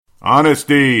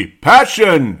Honesty,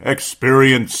 passion,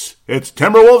 experience. It's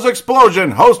Timberwolves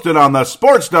Explosion, hosted on the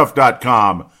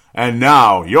sportstuff.com. And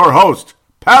now, your host,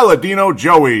 Paladino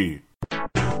Joey.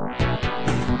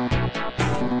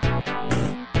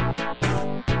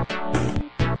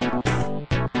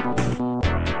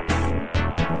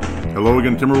 Hello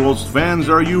again, Timberwolves fans.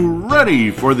 Are you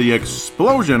ready for the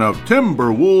explosion of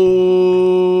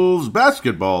Timberwolves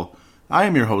basketball? I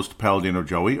am your host, Paladino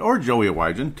Joey, or Joey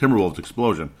Awajan. Timberwolves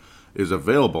Explosion is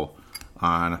available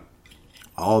on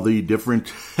all the different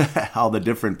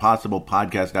possible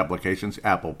podcast applications: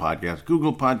 Apple Podcasts,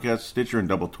 Google Podcasts, Stitcher, and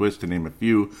Double Twist, to name a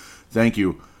few. Thank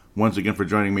you once again for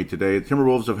joining me today. The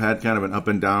Timberwolves have had kind of an up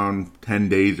and down 10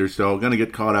 days or so. Going to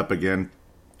get caught up again.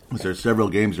 There's several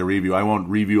games to review. I won't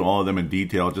review all of them in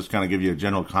detail, just kind of give you a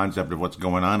general concept of what's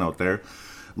going on out there.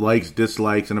 Likes,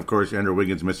 dislikes, and of course Andrew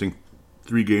Wiggins missing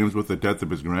 3 games with the death of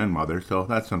his grandmother, so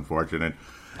that's unfortunate.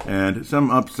 And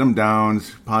some ups, some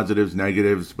downs, positives,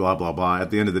 negatives, blah, blah, blah.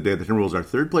 At the end of the day, the Timberwolves are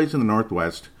 3rd place in the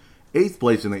Northwest, 8th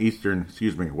place in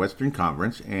the Western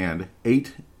Conference, and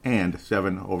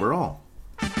 8-7 overall.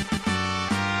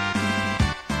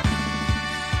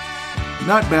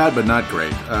 Not bad, but not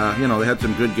great. They had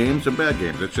some good games, some bad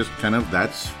games. It's just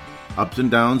that's ups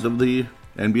and downs of the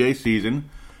NBA season,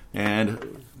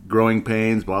 and growing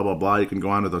pains, blah, blah, blah. You can go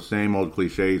on with those same old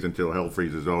cliches until hell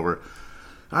freezes over.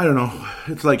 I don't know.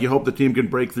 It's like you hope the team can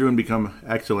break through and become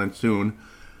excellent soon.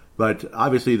 But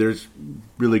obviously there's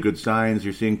really good signs.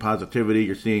 You're seeing positivity.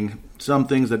 You're seeing some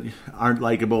things that aren't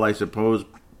likable, I suppose.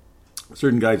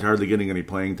 Certain guys hardly getting any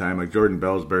playing time. Like Jordan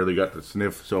Bell's barely got the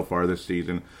sniff so far this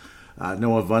season.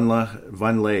 Noah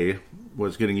Vonleh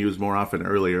was getting used more often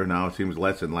earlier. Now it seems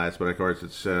less and less. But of course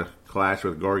it's a clash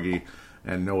with Gorgie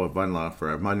and Noah Vonleh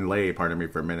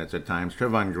for minutes at times.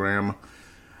 Trevon Graham,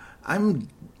 I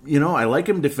like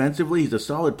him defensively. He's a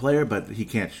solid player, but he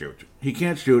can't shoot.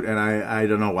 And I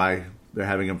don't know why they're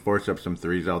having him force up some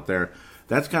threes out there.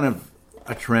 That's kind of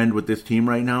a trend with this team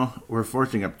right now. We're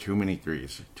forcing up too many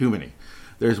threes. Too many.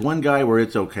 There's one guy where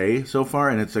it's okay so far,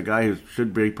 and it's a guy who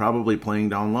should be probably playing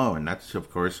down low, and that's, of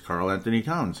course, Karl-Anthony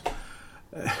Towns.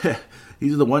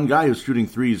 He's the one guy who's shooting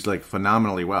threes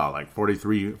phenomenally well,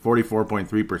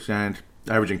 44.3%,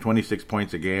 averaging 26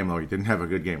 points a game, though he didn't have a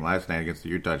good game last night against the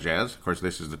Utah Jazz. Of course,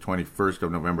 this is the 21st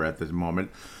of November at this moment.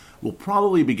 We'll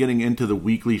probably be getting into the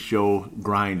weekly show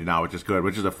grind now, which is good,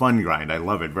 which is a fun grind. I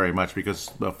love it very much because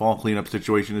the fall cleanup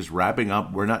situation is wrapping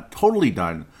up. We're not totally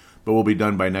done, but we'll be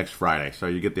done by next Friday, so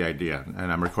you get the idea.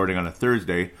 And I'm recording on a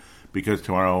Thursday because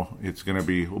tomorrow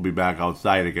we'll be back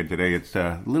outside again. Today it's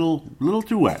a little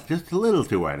too wet, just a little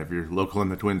too wet. If you're local in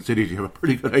the Twin Cities, you have a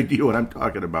pretty good idea what I'm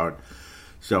talking about.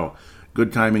 So,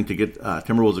 good timing to get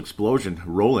Timberwolves Explosion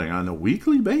rolling on a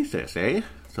weekly basis, eh?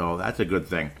 So that's a good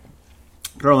thing.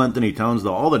 Karl-Anthony Towns,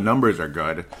 though, all the numbers are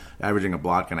good. Averaging a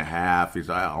block and a half. He's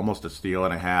almost a steal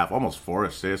and a half. Almost 4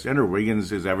 assists. Andrew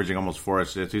Wiggins is averaging almost 4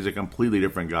 assists. He's a completely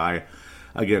different guy.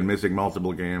 Again, missing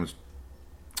multiple games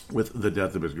with the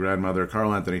death of his grandmother.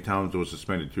 Karl-Anthony Towns was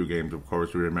suspended 2 games, of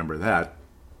course. We remember that.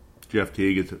 Jeff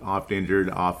Teague is oft-injured,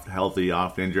 oft-healthy,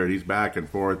 oft-injured. He's back and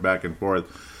forth.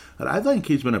 But I think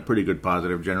he's been a pretty good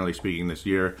positive, generally speaking, this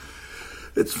year.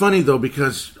 It's funny, though,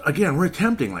 because, again, we're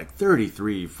attempting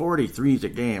 33, 43s a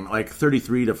game,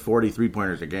 33 to 40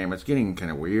 three-pointers a game. It's getting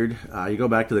kind of weird. You go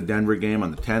back to the Denver game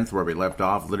on the 10th where we left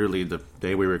off, literally the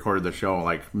day we recorded the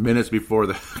show, minutes before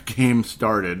the game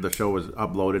started. The show was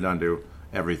uploaded onto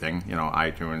everything,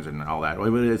 iTunes and all that.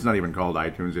 Well, it's not even called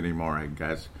iTunes anymore, I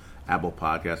guess. Apple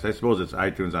Podcasts. I suppose it's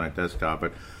iTunes on a desktop,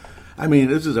 but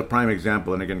this is a prime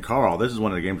example. And again, Carl, this is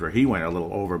one of the games where he went a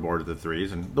little overboard at the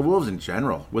threes. And the Wolves in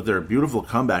general, with their beautiful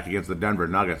comeback against the Denver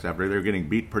Nuggets after they were getting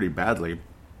beat pretty badly.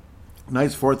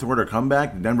 Nice fourth-quarter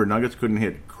comeback. The Denver Nuggets couldn't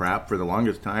hit crap for the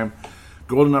longest time.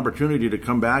 Golden opportunity to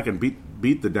come back and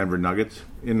beat the Denver Nuggets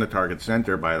in the Target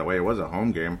Center, by the way. It was a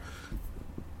home game.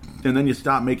 And then you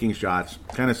stop making shots,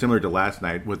 kind of similar to last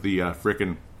night with the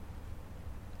frickin'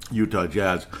 Utah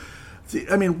Jazz. See,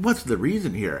 what's the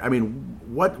reason here?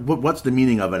 What's the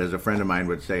meaning of it, as a friend of mine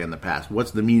would say in the past?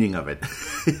 What's the meaning of it?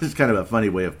 It's kind of a funny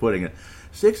way of putting it.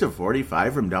 6 of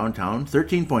 45 from downtown,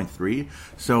 13.3.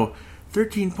 So,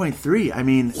 13.3,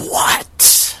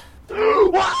 What?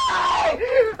 Why?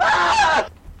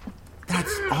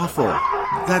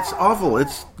 That's awful.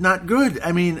 It's not good.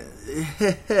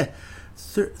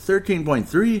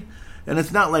 13.3, and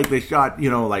it's not like they shot,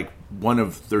 1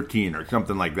 of 13 or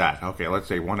something like that. Okay, let's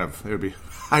say it would be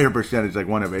higher percentage,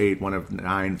 1 of 8, 1 of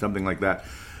 9, something like that.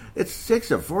 It's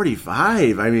 6 of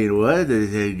 45. What?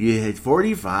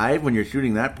 45 when you're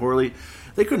shooting that poorly?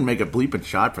 they couldn't make a bleeping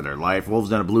shot for their life.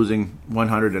 Wolves ended up losing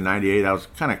 100-98. I was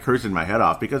kind of cursing my head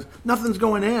off because nothing's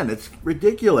going in. It's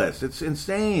ridiculous. It's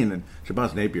insane. And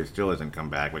Shabazz Napier still hasn't come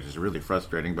back, which is really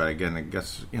frustrating. But again, I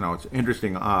guess, it's an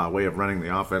interesting way of running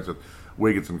the offense with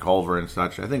Wiggins and Culver and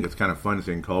such. I think it's kind of fun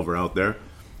seeing Culver out there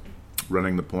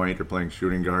running the point or playing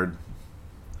shooting guard.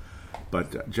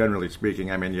 But generally speaking,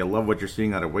 you love what you're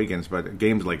seeing out of Wiggins, but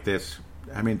games like this,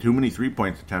 too many 3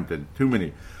 points attempted, too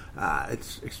many.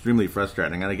 It's extremely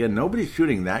frustrating. And again, nobody's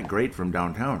shooting that great from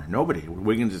downtown. Nobody.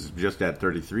 Wiggins is just at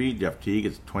 33. Jeff Teague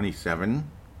is 27.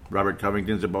 Robert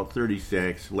Covington's about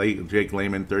 36. Jake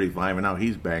Layman, 35, and now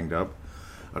he's banged up.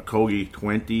 Okogie,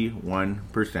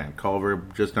 21%. Culver,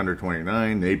 just under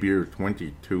 29. Napier,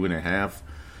 22.5.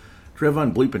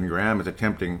 Trevon Bleepin Graham is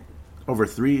attempting over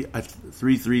three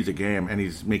threes a game, and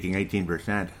he's making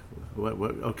 18%.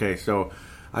 Okay, so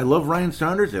I love Ryan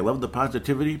Saunders. I love the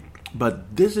positivity,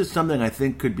 but this is something I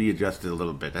think could be adjusted a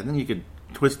little bit. I think you could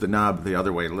twist the knob the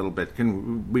other way a little bit.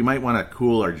 We might want to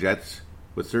cool our jets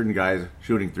with certain guys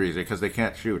shooting threes because they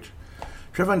can't shoot.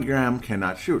 Trevon Graham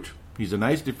cannot shoot. He's a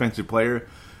nice defensive player.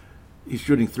 He's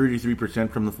shooting 33%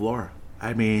 from the floor.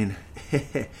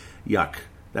 Yuck.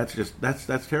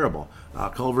 That's terrible.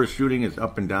 Culver's shooting is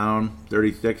up and down,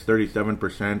 36,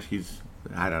 37%.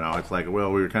 I don't know. It's like,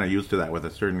 well, we were kind of used to that with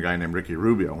a certain guy named Ricky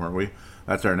Rubio, weren't we?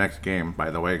 That's our next game,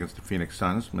 by the way, against the Phoenix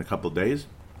Suns in a couple of days.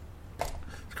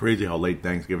 It's crazy how late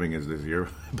Thanksgiving is this year.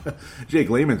 Jake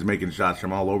Layman's making shots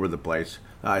from all over the place.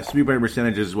 Three-point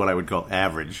percentage is what I would call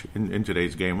average in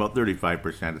today's game, about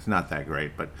 35%. It's not that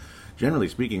great, but generally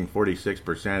speaking,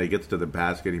 46%. He gets to the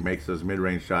basket. He makes those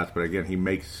mid-range shots, but again,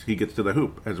 he gets to the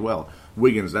hoop as well.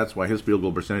 Wiggins, that's why his field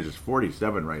goal percentage is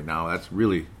 47 right now. That's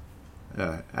really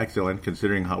excellent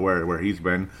considering where he's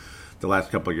been the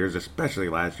last couple of years, especially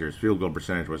last year's field goal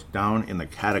percentage was down in the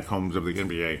catacombs of the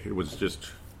NBA. It was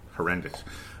just horrendous.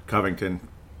 Covington,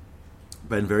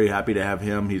 been very happy to have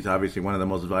him. He's obviously one of the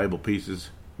most valuable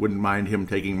pieces. Wouldn't mind him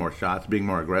taking more shots, being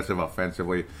more aggressive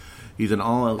offensively. He's an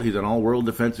all-world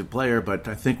defensive player, but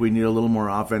I think we need a little more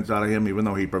offense out of him, even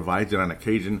though he provides it on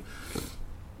occasion.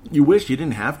 You wish you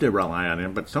didn't have to rely on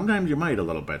him, but sometimes you might a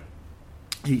little bit.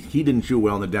 He didn't shoot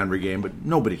well in the Denver game, but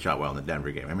nobody shot well in the Denver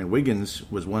game. Wiggins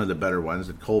was one of the better ones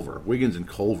at Culver. Wiggins and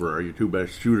Culver are your two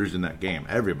best shooters in that game.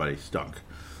 Everybody stunk.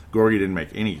 Gorgie didn't make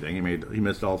anything. He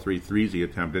missed all 3 threes he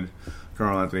attempted.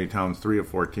 Karl-Anthony Towns, 3 of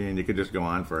 14. You could just go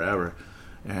on forever.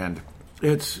 And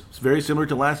it's very similar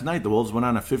to last night. The Wolves went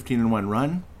on a 15-1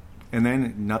 run, and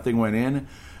then nothing went in.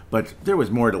 But there was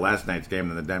more to last night's game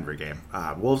than the Denver game.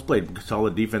 Wolves played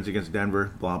solid defense against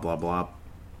Denver, blah, blah, blah.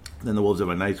 Then the Wolves have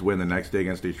a nice win the next day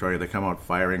against Detroit. They come out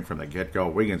firing from the get-go.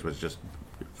 Wiggins was just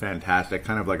fantastic,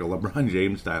 kind of like a LeBron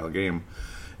James-style game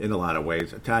in a lot of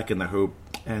ways. Attacking the hoop,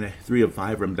 and 3 of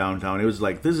 5 from downtown. It was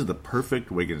like, this is the perfect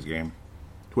Wiggins game.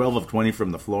 12 of 20 from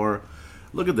the floor.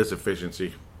 Look at this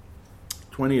efficiency.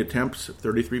 20 attempts,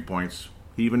 33 points.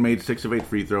 He even made 6 of 8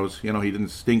 free throws. He didn't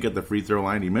stink at the free throw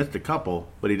line. He missed a couple,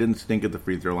 but he didn't stink at the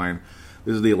free throw line.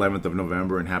 This is the 11th of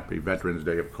November, and happy Veterans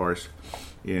Day, of course,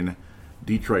 in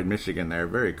Detroit, Michigan there.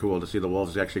 Very cool to see the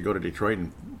Wolves actually go to Detroit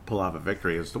and pull off a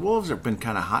victory. As the Wolves have been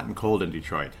kind of hot and cold in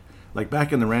Detroit. Like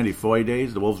back in the Randy Foye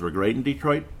days, the Wolves were great in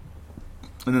Detroit.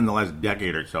 And then the last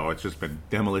decade or so, it's just been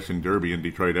demolition derby in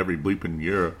Detroit every bleeping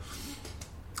year.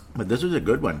 But this is a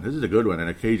good one. This is a good one. An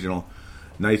occasional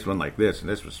nice one like this. And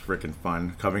this was freaking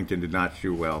fun. Covington did not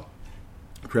shoot well.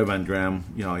 Trevon Graham,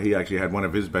 he actually had one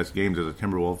of his best games as a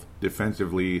Timberwolf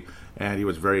defensively, and he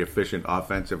was very efficient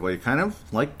offensively, kind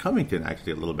of like Covington,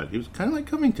 actually, a little bit. He was kind of like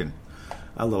Covington,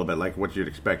 a little bit, like what you'd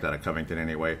expect out of Covington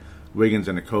anyway. Wiggins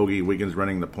and Okogie, Wiggins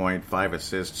running the point, 5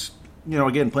 assists.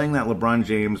 Again, playing that LeBron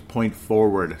James point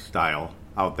forward style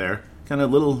out there. Kind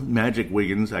of little Magic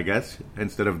Wiggins, I guess,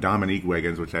 instead of Dominique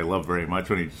Wiggins, which I love very much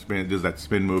when he does that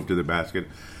spin move to the basket.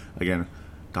 Again,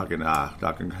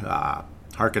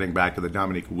 harkening back to the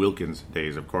Dominique Wilkins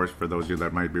days, of course, for those of you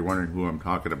that might be wondering who I'm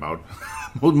talking about.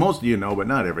 Well, most of you know, but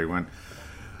not everyone.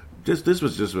 This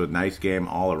was just a nice game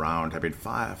all around.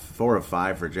 4 of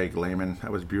 5 for Jake Layman.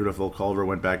 That was beautiful. Culver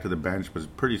went back to the bench, was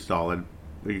pretty solid.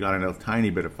 We got in a tiny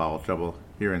bit of foul trouble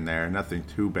here and there. Nothing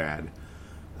too bad.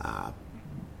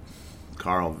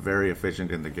 Carl, very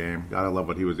efficient in the game. Gotta love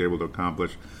what he was able to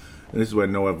accomplish. And this is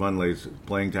when Noah Vonleh's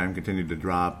playing time continued to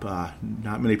drop.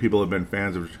 Not many people have been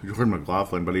fans of Jordan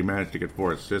McLaughlin, but he managed to get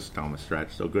 4 assists down the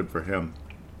stretch, so good for him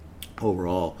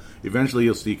overall. Eventually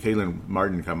you'll see Kalen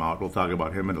Martin come out. We'll talk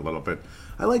about him in a little bit.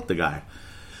 I like the guy.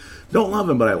 Don't love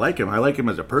him, but I like him. I like him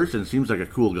as a person. Seems like a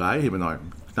cool guy, even though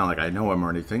it's not like I know him or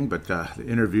anything. But the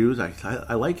interviews,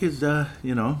 I like his, I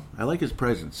like his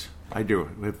presence. I do.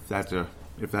 If that's a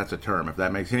if that's a term, if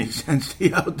that makes any sense to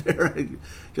you out there. It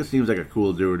just seems like a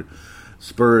cool dude.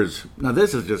 Spurs. Now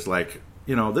this is just like,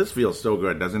 this feels so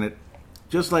good, doesn't it?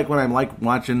 Just like when I'm like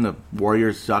watching the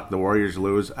Warriors suck, the Warriors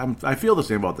lose, I feel the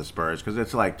same about the Spurs, because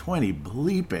it's like 20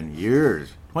 bleeping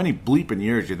years. 20 bleeping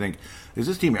years, you think, is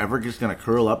this team ever just going to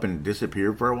curl up and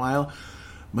disappear for a while?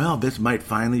 Well, this might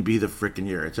finally be the frickin'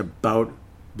 year. It's about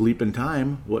bleeping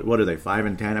time. What are they,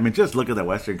 5-10? I mean, just look at the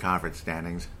Western Conference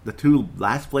standings. The two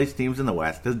last place teams in the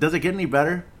West. Does it get any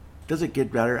better? Does it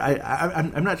get better?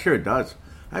 I'm not sure it does.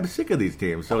 I'm sick of these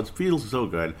teams, so it feels so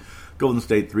good. Golden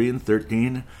State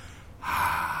 3-13.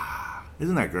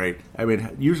 Isn't that great? I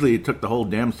mean, usually it took the whole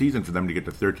damn season for them to get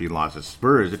to 13 losses.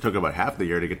 Spurs, it took about half the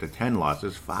year to get to 10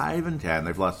 losses. 5-10.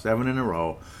 They've lost 7 in a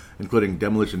row, including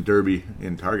Demolition Derby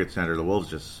in Target Center. The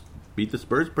Wolves just beat the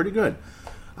Spurs pretty good.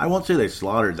 I won't say they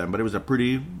slaughtered them, but it was a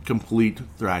pretty complete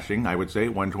thrashing, I would say,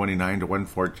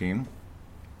 129-114.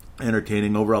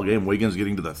 Entertaining overall game. Wiggins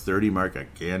getting to the 30 mark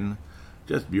again.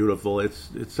 Just beautiful. It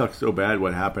sucks so bad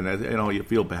what happened. You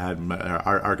feel bad.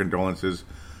 Our condolences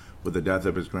with the death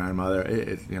of his grandmother.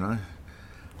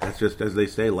 That's just, as they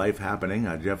say, life happening.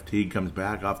 Jeff Teague comes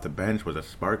back off the bench with a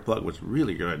spark plug. Was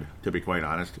really good, to be quite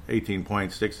honest. 18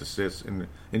 points, 6 assists in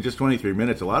just 23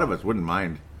 minutes. A lot of us wouldn't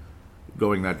mind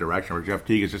going that direction, where Jeff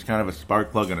Teague is just kind of a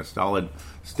spark plug and a solid,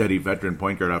 steady veteran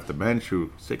point guard off the bench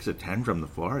who 6 of 10 from the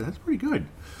floor. That's pretty good.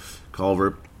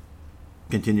 Culver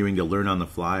continuing to learn on the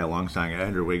fly alongside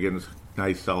Andrew Wiggins.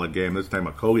 Nice, solid game. This time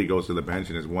Okogie goes to the bench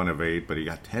and is 1 of 8, but he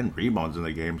got 10 rebounds in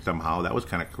the game somehow. That was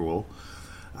kind of cool.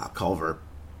 Culver,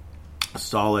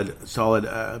 solid.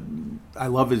 I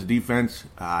love his defense.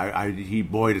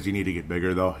 Boy, does he need to get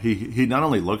bigger, though. He not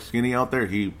only looks skinny out there,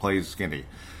 he plays skinny.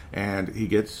 And he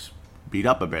gets beat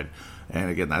up a bit. And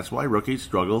again, that's why rookies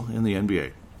struggle in the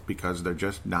NBA, because they're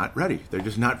just not ready. They're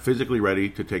just not physically ready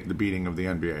to take the beating of the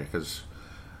NBA, because,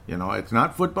 it's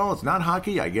not football, it's not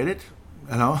hockey, I get it,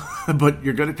 but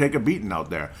you're going to take a beating out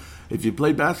there. If you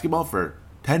play basketball for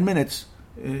 10 minutes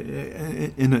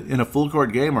in a full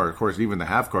court game, or of course even the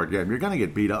half court game, you're going to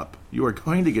get beat up. You are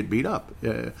going to get beat up,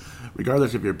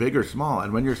 regardless if you're big or small.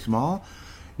 And when you're small,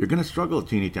 you're going to struggle a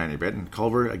teeny tiny bit. And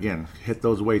Culver, again, hit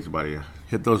those weights, buddy.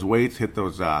 Hit those weights, hit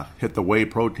the whey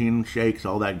protein shakes,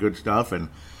 all that good stuff, and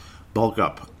bulk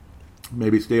up.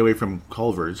 Maybe stay away from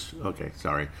Culver's. Okay,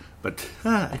 sorry. But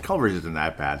Culver's isn't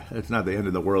that bad. It's not the end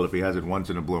of the world if he has it once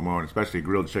in a blue moon, especially a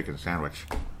grilled chicken sandwich.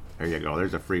 There you go.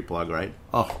 There's a free plug, right?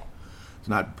 Oh, it's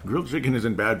not. Grilled chicken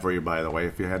isn't bad for you, by the way,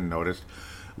 if you hadn't noticed.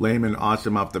 Layman,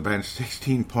 awesome off the bench.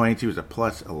 16 points. He was a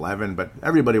plus 11, but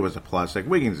everybody was a plus. Like,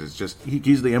 Wiggins is just,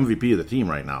 he's the MVP of the team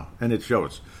right now, and it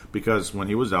shows. Because when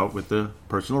he was out with the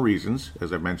personal reasons,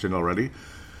 as I mentioned already,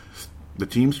 the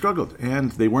team struggled,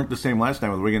 and they weren't the same last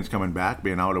time with Wiggins coming back,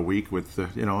 being out a week with, a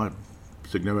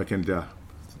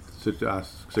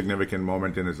significant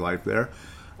moment in his life there.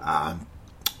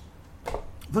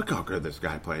 Look how good this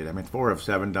guy played. I mean, 4 of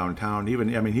 7 downtown. He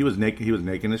was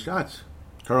naking his shots.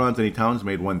 Karl Anthony Towns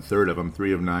made 1/3 of them,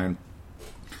 3 of 9.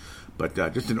 But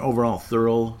just an overall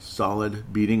thorough,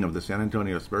 solid beating of the San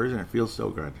Antonio Spurs, and it feels so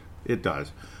good. It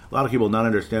does. A lot of people not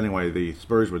understanding why the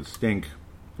Spurs would stink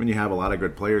when you have a lot of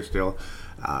good players still.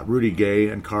 Rudy Gay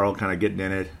and Karl kind of getting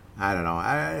in it. I don't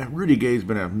know. Rudy Gay's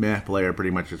been a meh player pretty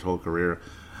much his whole career.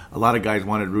 A lot of guys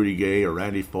wanted Rudy Gay or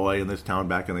Randy Foye in this town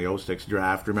back in the 06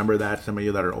 draft. Remember that? Some of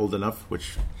you that are old enough,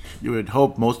 which you would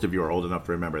hope most of you are old enough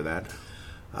to remember that,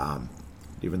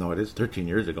 even though it is 13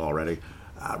 years ago already.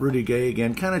 Rudy Gay,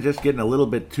 again, kind of just getting a little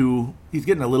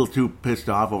too pissed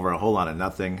off over a whole lot of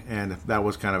nothing, and that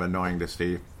was kind of annoying to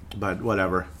see. But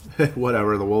whatever.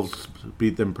 Whatever. The Wolves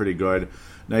beat them pretty good.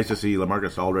 Nice to see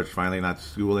LaMarcus Aldridge finally not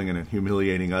schooling and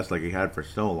humiliating us like he had for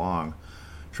so long.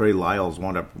 Trey Lyles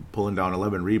wound up pulling down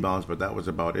 11 rebounds, but that was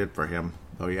about it for him,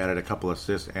 though he added a couple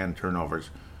assists and turnovers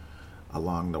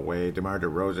along the way. DeMar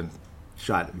DeRozan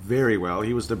shot very well.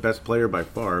 He was the best player by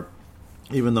far,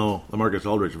 even though LaMarcus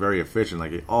Aldridge very efficient,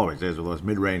 like he always is, with those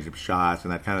mid-range shots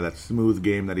and that smooth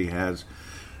game that he has.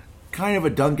 Kind of a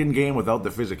Duncan game without the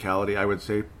physicality, I would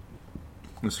say.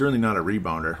 And certainly not a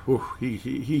rebounder. Whew,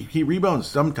 he rebounds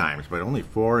sometimes, but only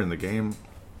 4 in the game.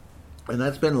 And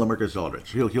that's been LaMarcus Aldridge.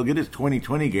 He'll get his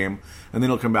 2020 game, and then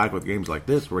he'll come back with games like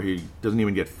this where he doesn't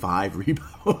even get 5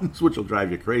 rebounds, which will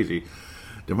drive you crazy.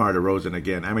 DeMar DeRozan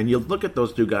again. I mean, you look at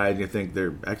those two guys and you think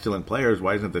they're excellent players.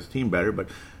 Why isn't this team better? But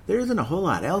there isn't a whole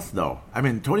lot else, though. I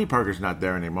mean, Tony Parker's not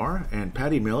there anymore, and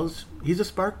Patty Mills, he's a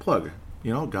spark plug.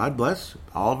 God bless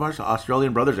all of our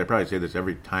Australian brothers. I probably say this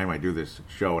every time I do this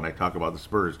show and I talk about the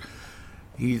Spurs.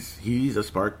 He's a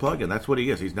spark plug, and that's what he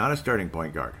is. He's not a starting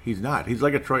point guard. He's not. He's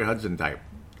like a Troy Hudson type.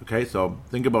 Okay, so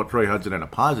think about Troy Hudson in a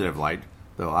positive light.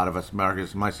 A lot of us,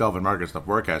 Marcus, myself and Marcus, the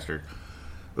forecaster,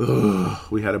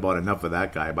 we had about enough of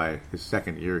that guy by his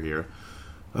second year here.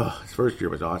 His first year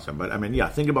was awesome. But, I mean, yeah,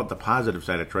 think about the positive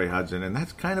side of Trey Hudson, and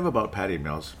that's kind of about Patty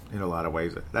Mills in a lot of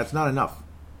ways. That's not enough.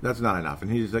 That's not enough.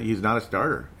 And he's not a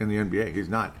starter in the NBA. He's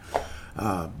not.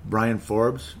 Brian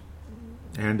Forbes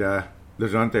and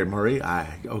DeJounte Murray,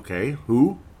 okay,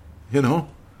 who? You know,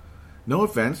 no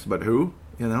offense, but who?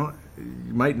 You know,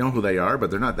 you might know who they are,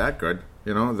 but they're not that good.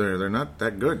 You know, they're not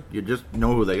that good. You just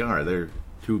know who they are. They're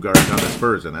two guards on the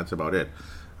Spurs, and that's about it.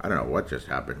 I don't know what just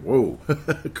happened. Whoa.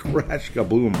 Crash,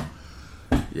 kaboom.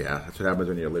 Yeah, that's what happens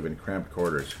when you live in cramped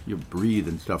quarters. You breathe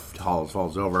and stuff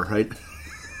falls over, right?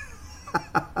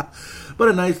 But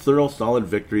a nice, thorough, solid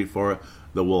victory for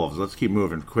the Wolves. Let's keep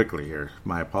moving quickly here.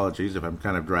 My apologies if I'm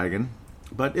kind of dragging,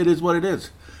 but it is what it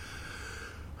is.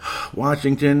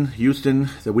 Washington, Houston,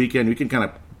 the weekend. We can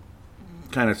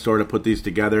kind of sort of put these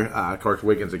together. Of course,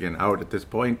 Wiggins again out at this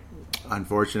point.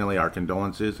 Unfortunately, our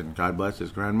condolences and God bless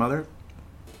his grandmother.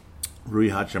 Rui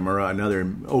Hachimura,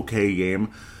 another okay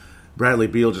game. Bradley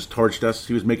Beal just torched us.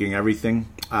 He was making everything.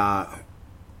 And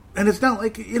it's not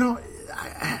like, you know,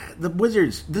 the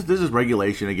Wizards, this is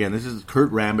regulation again. This is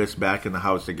Kurt Rambis back in the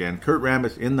house again. Kurt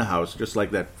Rambis in the house, just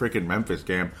like that freaking Memphis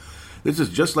game. This is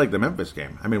just like the Memphis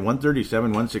game. I mean,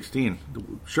 137, 116.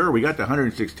 Sure, we got to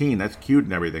 116. That's cute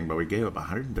and everything, but we gave up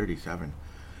 137.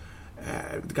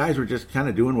 The guys were just kind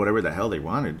of doing whatever the hell they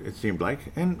wanted, it seemed like.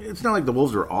 And it's not like the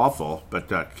Wolves were awful, but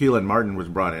Kalen Martin was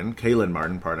brought in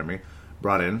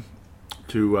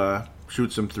to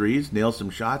shoot some threes, nail some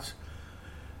shots.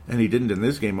 And he didn't in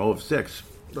this game, 0 of 6.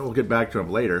 We'll get back to him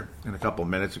later in a couple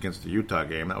minutes against the Utah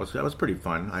game. That was pretty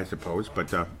fun, I suppose.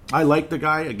 But I like the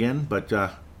guy again, but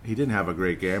he didn't have a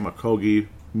great game. Okogie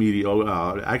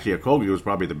was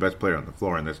probably the best player on the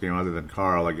floor in this game, other than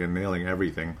Carl, again, nailing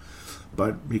everything.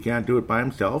 But he can't do it by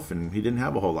himself, and he didn't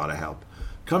have a whole lot of help.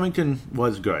 Covington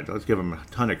was good. Let's give him a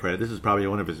ton of credit. This is probably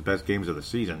one of his best games of the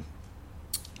season.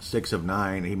 6 of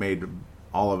 9. He made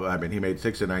he made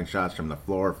 6 of 9 shots from the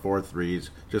floor, 4 threes,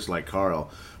 just like Carl.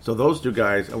 So those two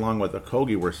guys, along with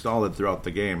Okogie, were solid throughout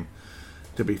the game,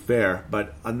 to be fair.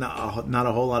 But not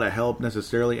a whole lot of help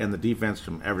necessarily, and the defense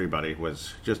from everybody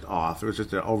was just off. It was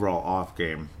just an overall off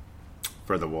game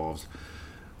for the Wolves.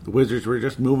 The Wizards were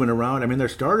just moving around. I mean, their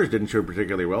starters didn't shoot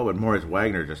particularly well, but Morris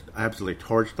Wagner just absolutely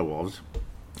torched the Wolves.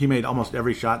 He made almost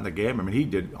every shot in the game. I mean, he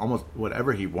did almost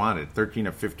whatever he wanted. 13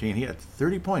 of 15. He had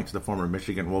 30 points, the former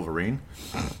Michigan Wolverine.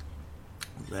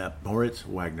 That Moritz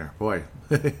Wagner. Boy,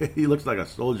 he looks like a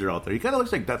soldier out there. He kind of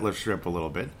looks like Detlef Schrempf a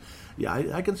little bit. Yeah,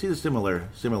 I can see the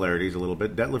similarities a little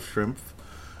bit. Detlef Schrempf,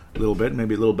 a little bit.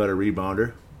 Maybe a little better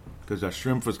rebounder. Because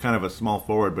Schrempf was kind of a small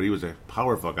forward, but he was a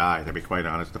powerful guy, to be quite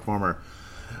honest. The former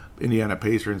Indiana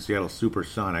Pacer and Seattle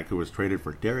Supersonic, who was traded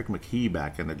for Derek McKee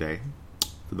back in the day.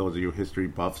 For those of you history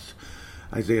buffs,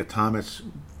 Isaiah Thomas,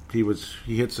 he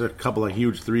hits a couple of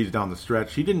huge threes down the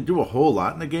stretch. He didn't do a whole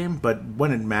lot in the game, but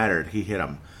when it mattered, he hit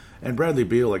them. And Bradley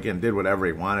Beal, again, did whatever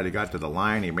he wanted. He got to the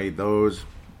line. He made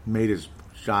his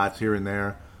shots here and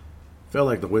there. Felt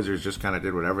like the Wizards just kind of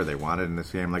did whatever they wanted in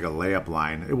this game, like a layup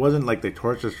line. It wasn't like they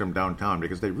torched us from downtown,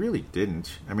 because they really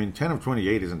didn't. I mean, 10 of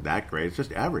 28 isn't that great. It's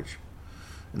just average.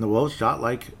 And the Wolves shot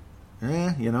like,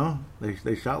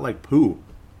 they shot like poo,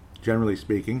 generally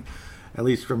speaking. At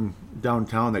least from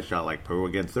downtown, they shot like poo.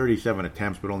 Again, 37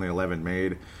 attempts, but only 11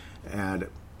 made. And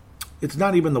it's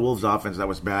not even the Wolves' offense that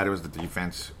was bad. It was the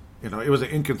defense. It was an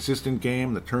inconsistent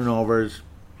game. The turnovers,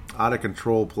 out of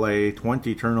control play,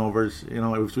 20 turnovers.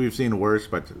 We've seen worse,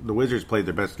 but the Wizards played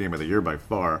their best game of the year by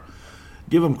far.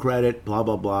 Give them credit, blah,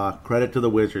 blah, blah. Credit to the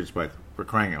Wizards, but for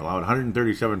crying out loud,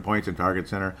 137 points in Target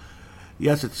Center.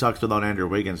 Yes, it sucks without Andrew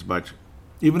Wiggins, but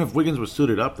even if Wiggins was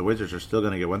suited up, the Wizards are still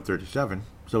going to get 137.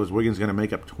 So is Wiggins going to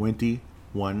make up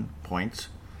 21 points?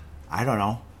 I don't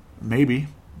know. Maybe.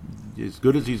 As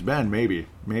good as he's been, maybe.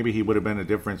 Maybe he would have been a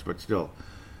difference, but still.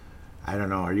 I don't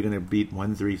know. Are you going to beat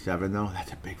 137, though?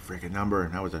 That's a big freaking number,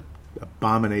 and that was an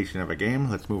abomination of a game.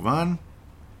 Let's move on.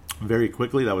 Very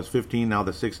quickly, that was 15. Now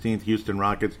the 16th, Houston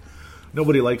Rockets.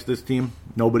 Nobody likes this team.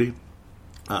 Nobody.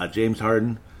 James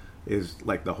Harden is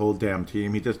like the whole damn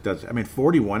team. He just does.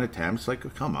 41 attempts.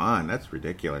 Like, come on, that's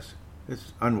ridiculous.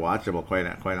 It's unwatchable,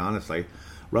 quite honestly.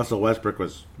 Russell Westbrook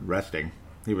was resting.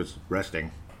 He was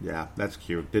resting. Yeah, that's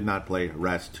cute. Did not play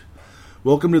rest.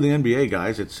 Welcome to the NBA,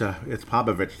 guys. It's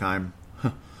Popovich time.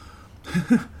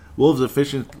 Wolves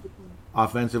efficient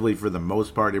offensively for the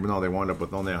most part, even though they wound up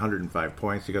with only 105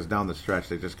 points, because down the stretch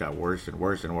they just got worse and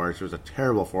worse and worse. It was a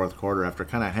terrible fourth quarter after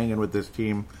kind of hanging with this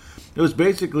team. It was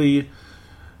basically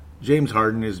James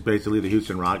Harden is basically the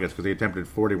Houston Rockets because he attempted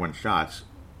 41 shots,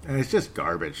 and it's just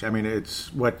garbage.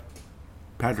 It's what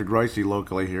Patrick Royce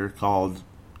locally here called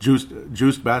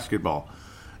juiced basketball.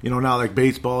 Now like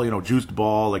baseball, juiced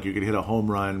ball, like you could hit a home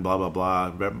run, blah, blah,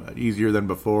 blah, easier than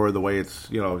before, the way it's,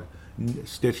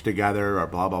 stitched together or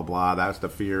blah, blah, blah. That's the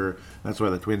fear. That's why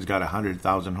the Twins got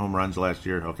 100,000 home runs last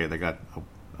year. Okay, they got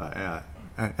an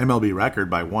MLB record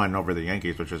by one over the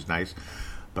Yankees, which is nice.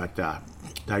 But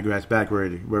digress back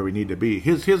where we need to be.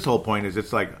 His whole point is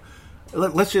it's like,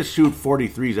 let's just shoot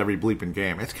 43s every bleeping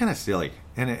game. It's kind of silly.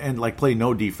 And like play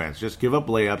no defense. Just give up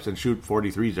layups and shoot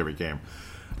 43s every game.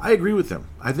 I agree with him.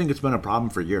 I think it's been a problem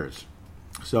for years.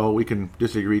 So we can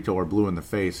disagree till we're blue in the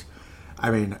face.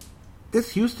 I mean,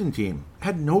 this Houston team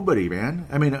had nobody, man.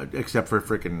 I mean, except for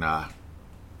freaking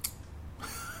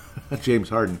James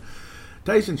Harden.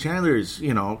 Tyson Chandler is,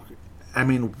 I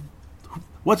mean,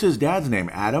 what's his dad's name?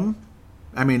 Adam?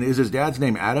 I mean, is his dad's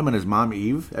name Adam and his mom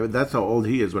Eve? I mean, that's how old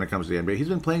he is when it comes to the NBA. He's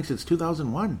been playing since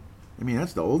 2001. I mean,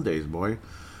 that's the old days, boy.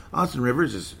 Austin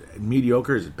Rivers is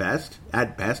mediocre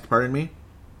at best, pardon me.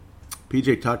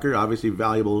 PJ Tucker, obviously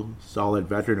valuable, solid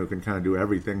veteran who can kind of do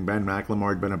everything. Ben McLemore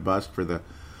had been a bust for the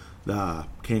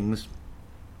Kings.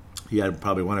 He had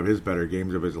probably one of his better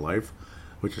games of his life,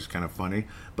 which is kind of funny.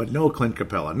 But no Clint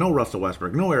Capella, no Russell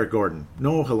Westbrook, no Eric Gordon,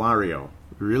 no Hilario.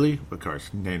 Really? Of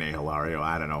course, Nene Hilario,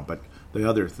 I don't know. But the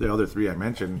other three I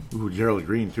mentioned, Gerald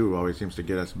Green, too, always seems to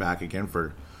get us back again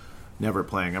for never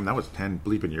playing him. That was 10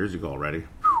 bleeping years ago already.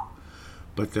 Whew.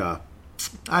 But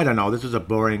I don't know. This is a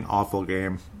boring, awful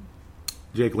game.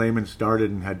 Jake Layman started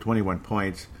and had 21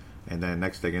 points, and then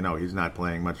next thing you know, he's not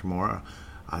playing much more,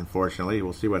 unfortunately.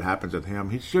 We'll see what happens with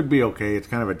him. He should be okay. It's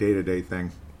kind of a day-to-day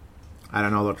thing. I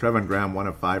don't know, though. Trevon Graham, 1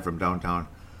 of 5 from downtown.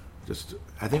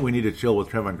 I think we need to chill with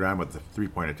Trevon Graham with the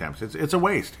three-point attempts. It's a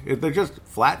waste. They're just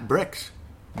flat bricks.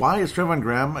 Why is Trevon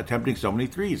Graham attempting so many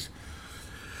threes?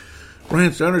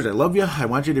 Ryan Saunders, I love you. I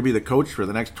want you to be the coach for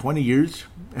the next 20 years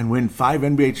and win 5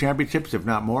 NBA championships, if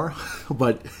not more.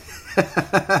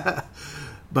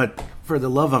 But for the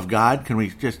love of God, can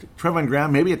we just, Trevon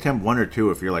Graham, maybe attempt 1 or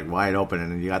 2 if you're like wide open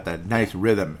and you got that nice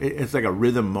rhythm. It's like a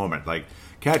rhythm moment, like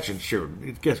catch and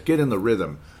shoot. Just get in the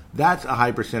rhythm. That's a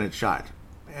high percentage shot.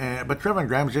 But Trevon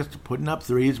Graham's just putting up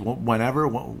threes whenever,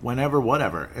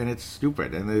 whatever. And it's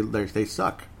stupid. And they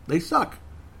suck. They suck.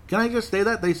 Can I just say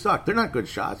that? They suck. They're not good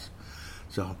shots.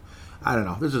 So, I don't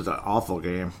know. This is an awful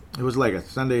game. It was like a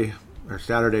Sunday or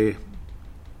Saturday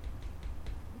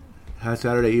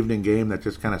evening game that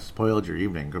just kind of spoiled your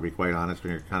evening, to be quite honest.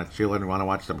 When you're kind of chilling and want to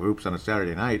watch some hoops on a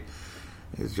Saturday night.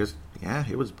 It's just, yeah,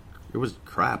 it was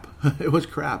crap. It was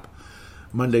crap.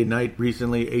 Monday night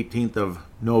recently, 18th of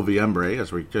November,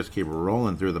 as we just keep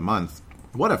rolling through the month.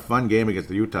 What a fun game against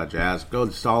the Utah Jazz.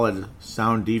 Good, solid,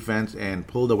 sound defense and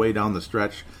pulled away down the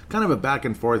stretch. Kind of a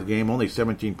back-and-forth game, only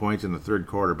 17 points in the third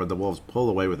quarter, but the Wolves pulled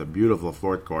away with a beautiful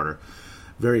fourth quarter.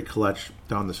 Very clutch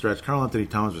down the stretch. Karl Anthony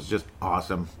Towns was just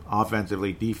awesome.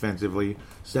 Offensively, defensively,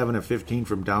 7 of 15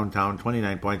 from downtown,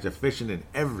 29 points, efficient in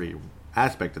every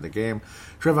aspect of the game.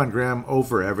 Trevon Graham, 0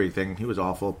 for everything. He was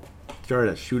awful.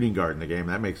 Started a shooting guard in the game.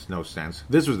 That makes no sense.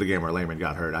 This was the game where Layman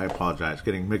got hurt. I apologize.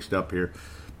 Getting mixed up here.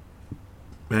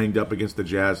 Banged up against the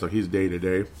Jazz, so he's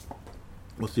day-to-day.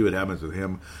 We'll see what happens with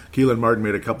him. Keelan Martin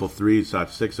made a couple threes, shot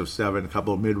 6 of 7, a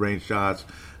couple of mid-range shots,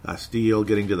 steal,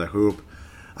 getting to the hoop.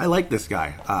 I like this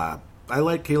guy. I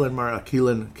like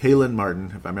Keelan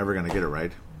Martin, if I'm ever going to get it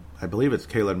right. I believe it's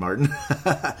Keelan Martin.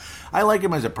 I like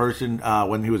him as a person.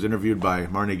 When he was interviewed by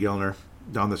Marnie Gilner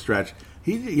down the stretch,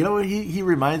 he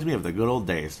reminds me of the good old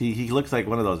days. He looks like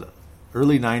one of those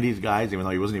early 90s guys, even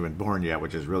though he wasn't even born yet,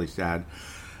 which is really sad.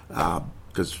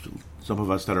 Because some of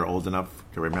us that are old enough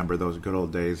to remember those good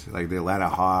old days, like the Atlanta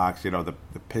Hawks, the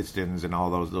Pistons and all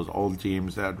those old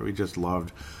teams that we just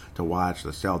loved to watch,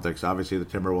 the Celtics, obviously the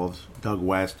Timberwolves, Doug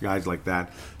West, guys like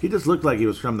that. He just looked like he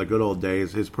was from the good old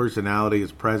days. His personality,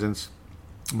 his presence,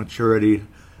 maturity.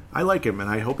 I like him, and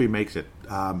I hope he makes it.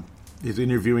 His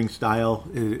interviewing style,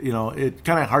 it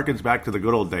kind of harkens back to the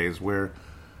good old days where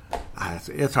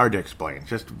it's hard to explain.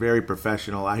 Just very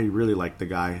professional. I really like the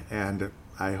guy, and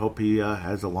I hope he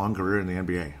has a long career in the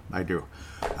NBA. I do.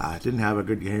 Didn't have a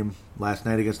good game last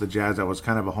night against the Jazz. That was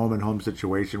kind of a home-and-home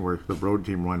situation where the road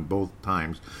team won both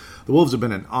times. The Wolves have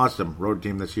been an awesome road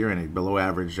team this year and a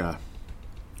below-average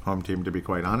home team, to be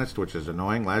quite honest, which is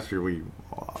annoying. Last year we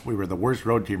were the worst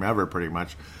road team ever, pretty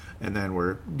much, and then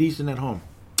we're decent at home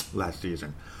last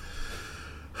season.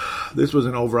 This was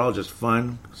an overall just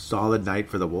fun, solid night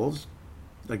for the Wolves.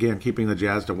 Again, keeping the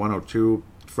Jazz to 102,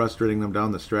 frustrating them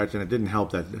down the stretch, and it didn't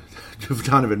help that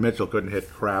Donovan Mitchell couldn't hit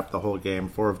crap the whole game,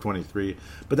 4 of 23.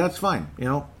 But that's fine,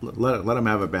 let him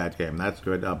have a bad game. That's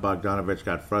good. Bogdanovich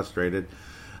got frustrated.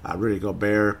 Rudy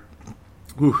Gobert,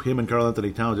 him and Karl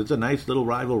Anthony Towns, it's a nice little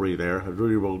rivalry there.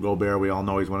 Rudy Gobert, we all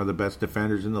know he's one of the best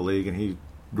defenders in the league, and he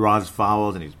draws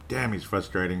fouls, and he's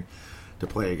frustrating to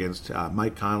play against.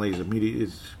 Mike Conley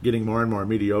is getting more and more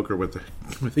mediocre with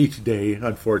each day,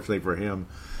 unfortunately for him.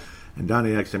 And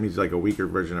Donnie Exum, he's like a weaker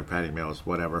version of Patty Mills,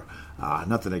 whatever.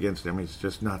 Nothing against him. He's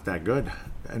just not that good,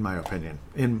 in my opinion.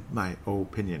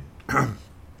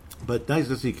 But nice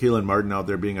to see Keelan Martin out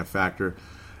there being a factor,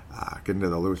 getting to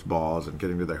the loose balls and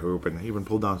getting to the hoop, and even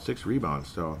pulled down 6 rebounds.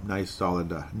 So nice,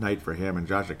 solid night for him. And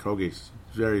Josh Okogie's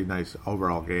very nice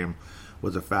overall game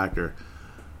was a factor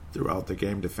throughout the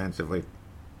game defensively.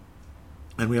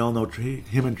 And we all know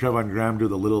him and Trevon Graham do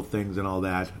the little things and all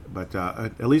that. But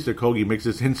at least Okogie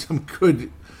mixes in some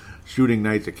good shooting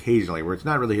nights occasionally, where it's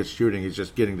not really his shooting, he's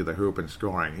just getting to the hoop and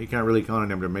scoring. He can't really count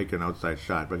on him to make an outside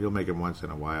shot, but he'll make him once in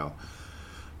a while.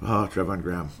 Oh, Trevon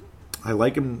Graham. I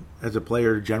like him as a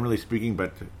player, generally speaking,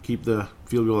 but keep the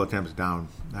field goal attempts down.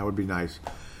 That would be nice.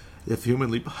 If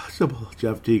humanly possible,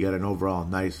 Jeff Teague had an overall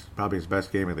nice, probably his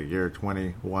best game of the year,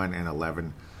 21 and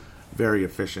 11. Very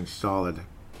efficient, solid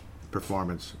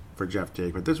performance for Jeff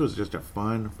Teague. But this was just a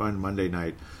fun Monday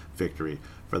night victory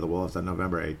for the Wolves on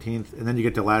November 18th. And then you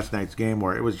get to last night's game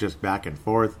where it was just back and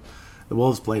forth. The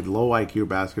Wolves played low IQ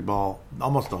basketball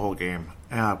almost the whole game.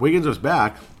 Wiggins was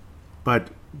back, but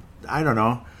I don't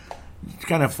know. He's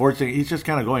kind of forcing, he's just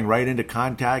kind of going right into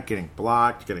contact, getting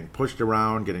blocked, getting pushed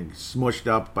around, getting smushed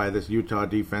up by this Utah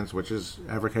defense, which is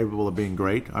ever capable of being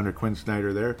great under Quinn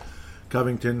Snyder there.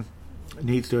 Covington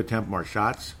needs to attempt more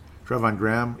shots. Trevon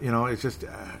Graham, it's just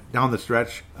down the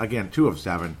stretch, again, 2 of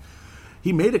 7.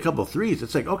 He made a couple threes.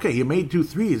 It's like, okay, he made 2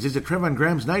 threes. Is it Trevon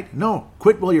Graham's night? No.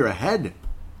 Quit while you're ahead.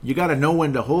 You got to know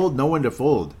when to hold, know when to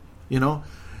fold.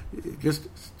 Just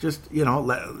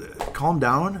calm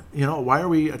down. Why are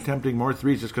we attempting more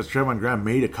threes just because Trevon Graham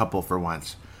made a couple for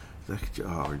once?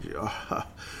 Yeah,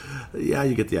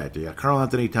 you get the idea. Karl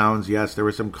Anthony Towns, yes, there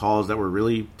were some calls that were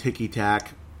really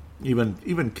ticky-tack. Even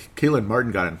Keelan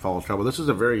Martin got in foul trouble. This is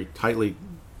a very tightly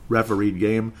refereed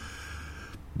game.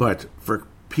 But for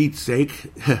Pete's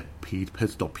sake,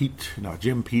 Jim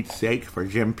Pete's sake, for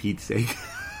Jim Pete's sake,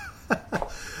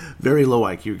 very low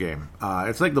IQ game.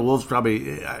 It's like the Wolves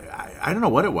probably, I don't know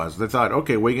what it was. They thought,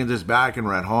 okay, Wiggins is back and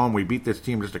we're at home. We beat this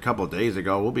team just a couple of days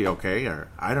ago. We'll be okay. Or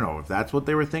I don't know if that's what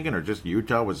they were thinking, or just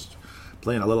Utah was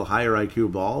playing a little higher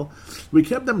IQ ball. We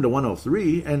kept them to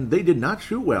 103, and they did not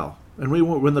shoot well. And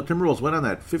when the Timberwolves went on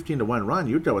that 15-1 run,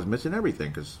 Utah was missing everything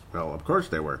because, well, of course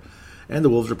they were. And the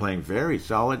Wolves were playing very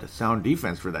solid, sound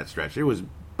defense for that stretch. It was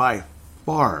by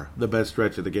far the best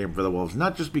stretch of the game for the Wolves,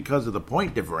 not just because of the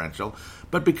point differential,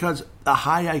 but because the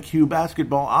high IQ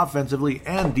basketball offensively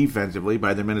and defensively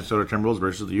by the Minnesota Timberwolves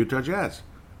versus the Utah Jazz.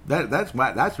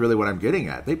 That's really what I'm getting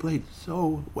at. They played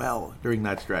so well during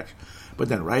that stretch. But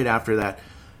then right after that,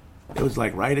 it was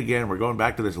like right again, we're going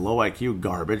back to this low IQ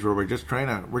garbage where we're just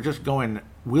going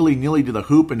willy-nilly to the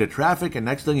hoop into traffic, and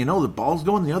next thing you know, the ball's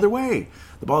going the other way.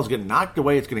 The ball's getting knocked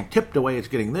away, it's getting tipped away, it's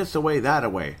getting this away, that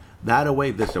away,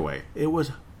 this away. It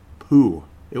was poo.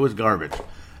 It was garbage.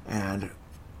 And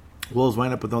Wolves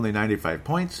wind up with only 95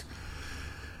 points.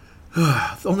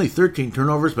 Only 13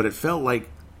 turnovers, but it felt like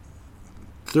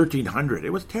 1,300. It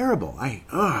was terrible.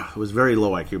 It was very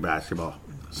low IQ basketball.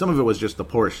 Some of it was just the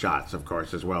poor shots, of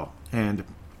course, as well. And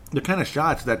the kind of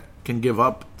shots that can give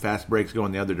up fast breaks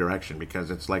going the other direction,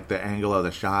 because it's like the angle of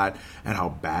the shot and how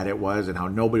bad it was and how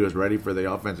nobody was ready for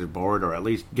the offensive board, or at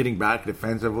least getting back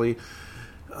defensively.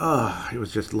 It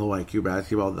was just low IQ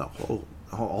basketball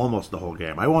almost the whole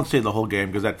game. I won't say the whole game,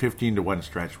 because that 15-1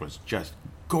 stretch was just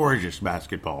gorgeous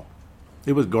basketball.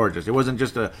 It was gorgeous. It wasn't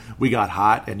just we got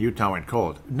hot and Utah went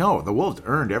cold. No, the Wolves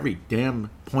earned every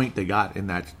damn point they got in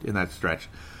that stretch.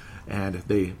 And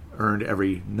they earned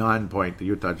every non-point the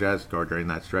Utah Jazz scored during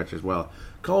that stretch as well.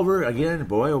 Culver, again,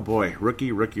 boy, oh boy, rookie.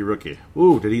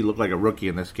 Ooh, did he look like a rookie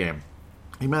in this game.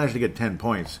 He managed to get 10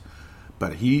 points,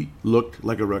 but he looked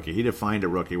like a rookie. He defined a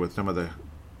rookie with some of the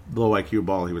low IQ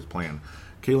ball he was playing.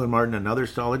 Keelan Martin, another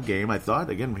solid game, I thought.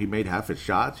 Again, he made half his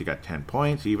shots. He got 10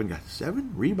 points. He even got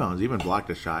 7 rebounds, even blocked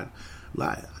a shot.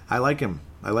 I like him.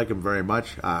 I like him very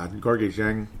much. Gorgui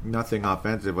Dieng, nothing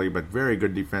offensively, but very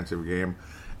good defensive game,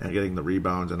 and getting the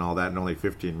rebounds and all that in only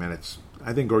 15 minutes.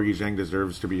 I think Gorgui Dieng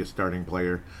deserves to be a starting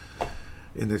player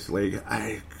in this league.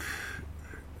 I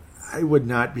would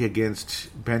not be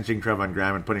against benching Trevon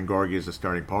Graham and putting Gorgui as a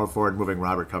starting power forward, moving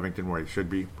Robert Covington where he should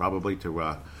be, probably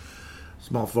to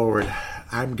small forward.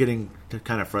 I'm getting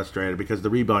kind of frustrated because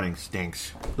the rebounding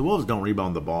stinks. The Wolves don't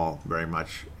rebound the ball very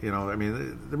much. The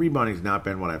rebounding's not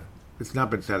been it's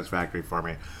not been satisfactory for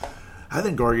me. I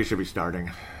think Gorgui should be starting.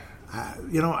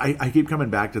 I keep coming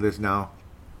back to this now.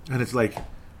 And it's like,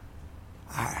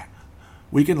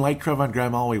 we can like Trevon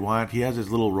Graham all we want. He has his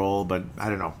little role, but I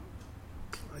don't know.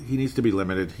 He needs to be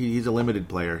limited. He's a limited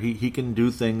player. He can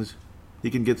do things. He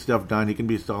can get stuff done. He can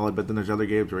be solid, but then there's other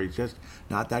games where he's just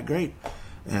not that great.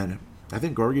 And I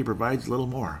think Gorgie provides a little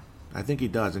more. I think he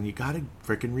does. And you got to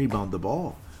freaking rebound the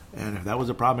ball. And if that was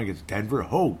a problem against Denver,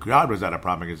 oh, God, was that a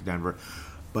problem against Denver.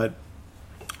 But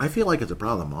I feel like it's a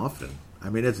problem often. I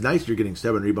mean, it's nice you're getting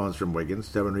 7 rebounds from Wiggins,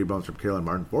 7 rebounds from Caleb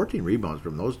Martin, 14 rebounds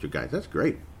from those two guys. That's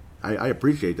great. I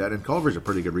appreciate that. And Culver's a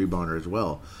pretty good rebounder as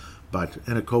well.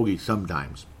 And Okogie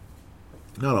sometimes.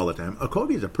 Not all the time.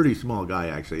 Okogie's a pretty small guy,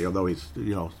 actually, although he's,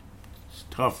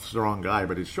 tough, strong guy,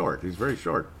 but he's short. He's very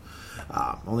short.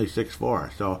 Only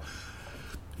 6'4". So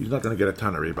he's not going to get a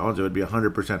ton of rebounds. It would be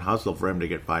 100% hustle for him to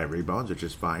get 5 rebounds, which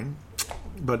is fine.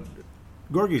 But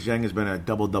Gorgie Dieng has been a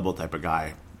double-double type of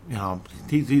guy.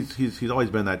 He's always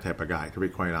been that type of guy, to be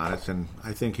quite honest, and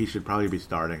I think he should probably be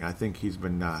starting. I think he's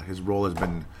been his role has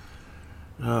been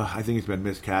I think he's been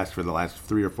miscast for the last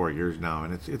 3 or 4 years now,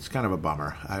 and it's kind of a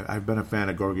bummer. I've been a fan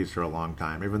of Gorgie's for a long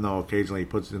time, even though occasionally he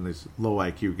puts in this low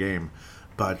IQ game.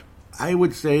 But I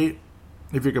would say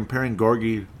if you're comparing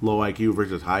Gorgie low IQ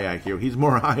versus high IQ, he's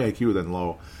more high IQ than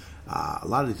low. A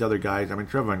lot of these other guys, I mean,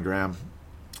 Trevon Graham,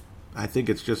 I think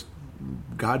it's just,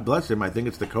 God bless him, I think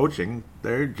it's the coaching.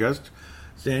 They're just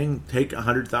saying take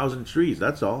 100,000 trees,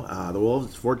 that's all. The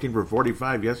Wolves, 14 for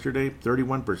 45 yesterday,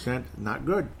 31%, not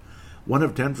good. 1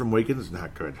 of 10 from Wiggins,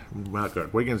 not good. Not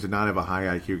good. Wiggins did not have a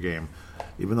high IQ game,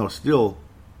 even though still,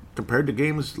 compared to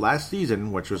games last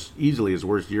season, which was easily his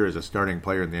worst year as a starting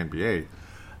player in the NBA,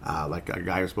 like a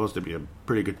guy who's supposed to be a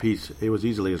pretty good piece, it was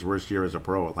easily his worst year as a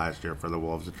pro last year for the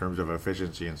Wolves in terms of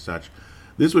efficiency and such.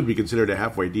 This would be considered a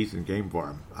halfway decent game for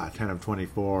him. 10 of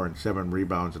 24 and 7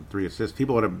 rebounds and 3 assists.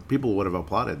 People would have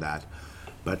applauded that.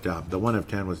 But the 1 of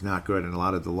 10 was not good, and a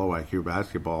lot of the low IQ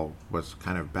basketball was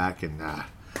kind of back in...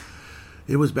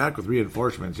 It was back with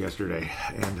reinforcements yesterday,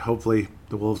 and hopefully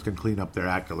the Wolves can clean up their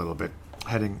act a little bit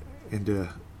heading into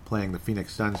playing the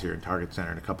Phoenix Suns here in Target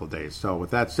Center in a couple of days. So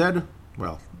with that said,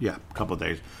 a couple of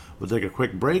days. We'll take a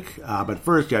quick break, but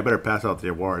first, I better pass out the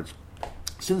awards.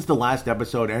 Since the last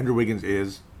episode, Andrew Wiggins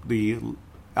is the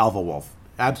Alpha Wolf.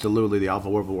 Absolutely, the Alpha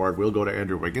Wolf Award will go to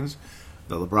Andrew Wiggins.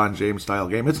 The LeBron James style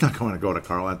game. It's not going to go to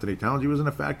Karl Anthony Towns. He wasn't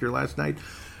a factor last night,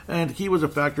 and he was a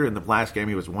factor in the last game.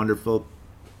 He was wonderful.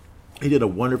 He did a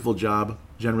wonderful job,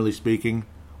 generally speaking,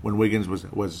 when Wiggins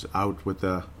was out with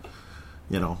the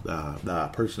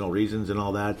personal reasons and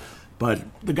all that. But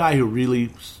the guy who really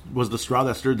was the straw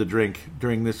that stirred the drink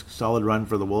during this solid run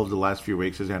for the Wolves the last few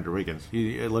weeks is Andrew Wiggins.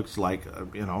 It looks like,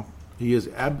 he is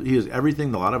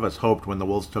everything a lot of us hoped when the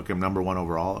Wolves took him number 1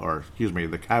 overall,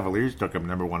 the Cavaliers took him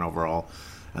number 1 overall,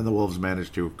 and the Wolves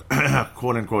managed to,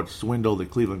 quote-unquote, swindle the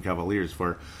Cleveland Cavaliers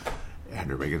for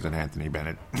Andrew Wiggins and Anthony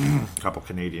Bennett, a couple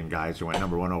Canadian guys who went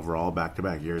number 1 overall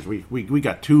back-to-back years. We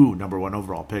got 2 number 1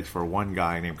 overall picks for one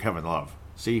guy named Kevin Love.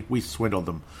 See, we swindled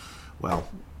them. Well,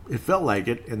 it felt like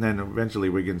it, and then eventually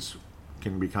Wiggins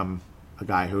can become a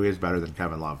guy who is better than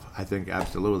Kevin Love. I think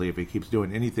absolutely if he keeps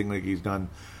doing anything like he's done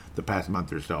the past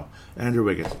month or so. Andrew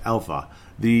Wiggins, Alpha.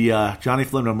 The Johnny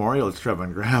Flynn Memorial, it's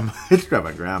Trevon Graham. It's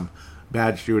Trevon Graham.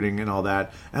 Bad shooting and all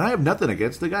that. And I have nothing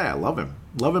against the guy. I love him.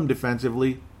 Love him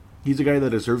defensively. He's a guy that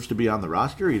deserves to be on the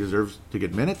roster. He deserves to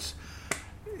get minutes.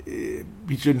 He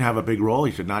shouldn't have a big role.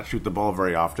 He should not shoot the ball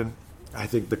very often. I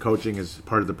think the coaching is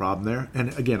part of the problem there.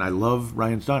 And again, I love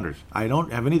Ryan Saunders. I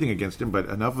don't have anything against him, but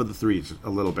enough of the threes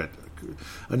a little bit.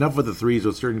 Enough with the threes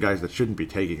with certain guys that shouldn't be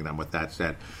taking them, with that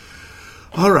said.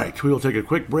 All right, we will take a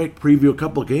quick break, preview a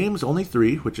couple games, only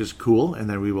 3, which is cool, and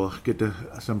then we will get to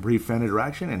some brief fan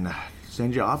interaction and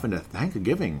send you off into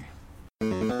Thanksgiving.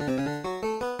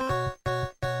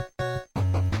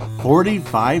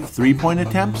 45 three-point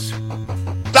attempts?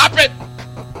 Stop it!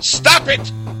 Stop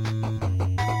it!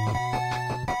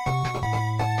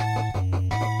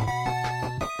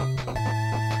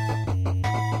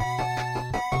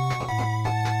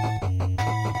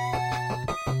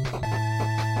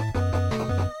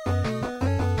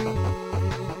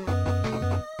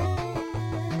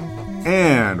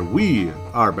 And we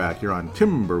are back here on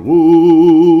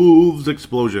Timberwolves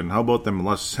Explosion. How about them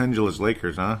Los Angeles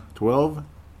Lakers, huh?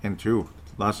 12-2.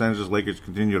 Los Angeles Lakers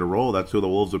continue to roll. That's who the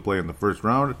Wolves would play in the first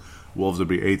round. Wolves would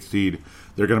be 8th seed.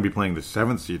 They're going to be playing the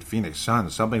 7th seed, Phoenix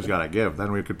Suns. Something's got to give.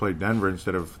 Then we could play Denver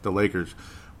instead of the Lakers,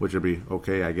 which would be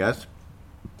okay, I guess.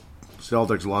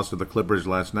 Celtics lost to the Clippers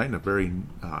last night in a very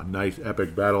nice,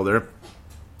 epic battle there.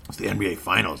 It's the NBA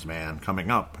Finals, man,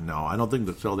 coming up. No, I don't think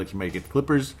the Celtics make it.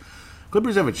 Clippers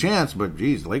have a chance, but,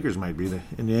 geez, the Lakers might be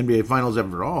in the NBA Finals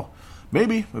after all.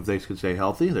 Maybe, if they could stay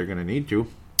healthy. They're going to need to.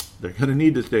 They're going to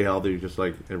need to stay healthy just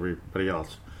like everybody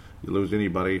else. You lose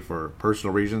anybody for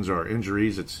personal reasons or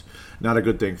injuries, it's not a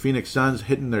good thing. Phoenix Suns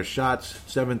hitting their shots,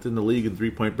 7th in the league in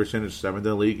three-point percentage, 7th in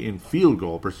the league in field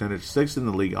goal percentage, 6th in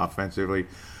the league offensively,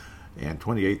 and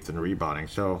 28th in rebounding.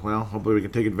 So, well, hopefully we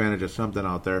can take advantage of something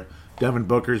out there. Devin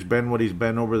Booker's been what he's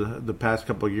been over the past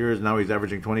couple of years. Now he's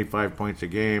averaging 25 points a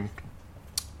game.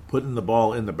 Putting the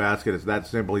ball in the basket is that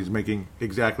simple. He's making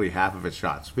exactly half of his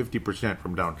shots, 50%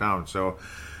 from downtown. So,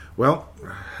 well,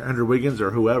 Andrew Wiggins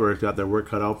or whoever has got their work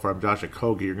cut out for him. Josh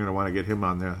Okogie, you're going to want to get him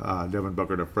on there. Devin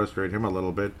Booker to frustrate him a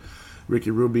little bit.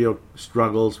 Ricky Rubio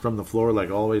struggles from the floor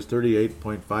like always,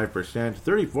 38.5%.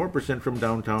 34% from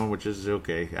downtown, which is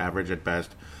okay, average at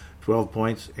best. 12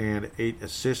 points and 8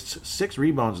 assists. 6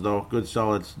 rebounds, though. Good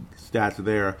solid stats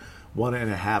there.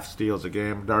 1.5 steals a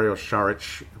game. Dario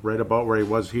Saric, right about where he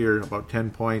was here, about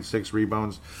 10 points, 6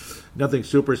 rebounds. Nothing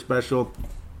super special.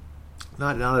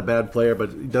 Not a bad player,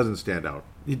 but he doesn't stand out.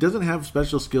 He doesn't have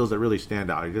special skills that really stand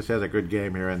out. He just has a good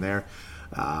game here and there.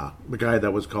 The guy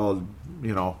that was called,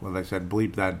 like I said,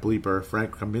 bleep that bleeper,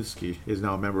 Frank Kaminsky, is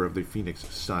now a member of the Phoenix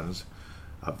Suns,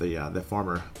 of the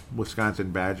former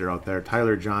Wisconsin Badger out there.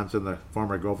 Tyler Johnson, the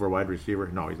former Gopher wide receiver.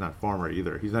 No, he's not former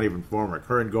either. He's not even former.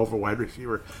 Current Gopher wide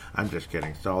receiver. I'm just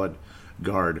kidding. Solid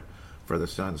guard for the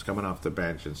Suns, coming off the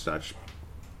bench and such.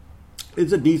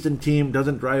 It's a decent team.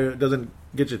 Doesn't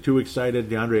get you too excited.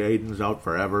 DeAndre Ayton's out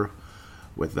forever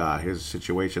with his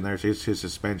situation there. His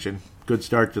suspension. Good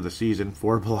start to the season.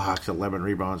 4 blocks, 11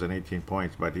 rebounds, and 18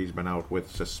 points, but he's been out with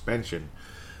suspension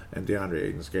in DeAndre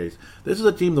Ayton's case. This is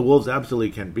a team the Wolves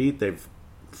absolutely can beat. They've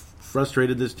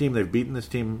frustrated this team. They've beaten this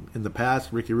team in the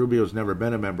past. Ricky Rubio's never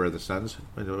been a member of the Suns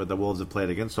the Wolves have played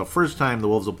against. So first time the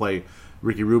Wolves will play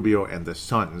Ricky Rubio and the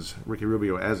Suns. Ricky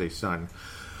Rubio as a Sun.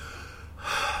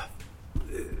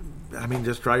 I mean,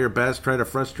 just try your best. Try to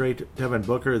frustrate Devin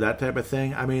Booker, that type of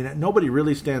thing. I mean, nobody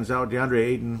really stands out. DeAndre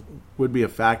Ayton would be a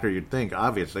factor, you'd think.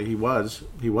 Obviously, he was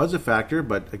a factor,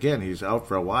 but again, he's out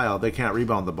for a while. They can't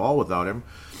rebound the ball without him.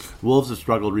 Wolves have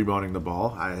struggled rebounding the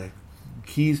ball.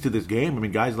 Keys to this game, I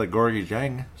mean, guys like Gorgui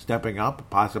Dieng stepping up,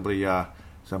 possibly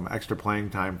some extra playing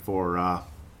time for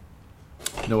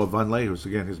Noah Vonleh, who's,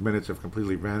 again, his minutes have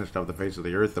completely vanished off the face of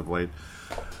the earth of late.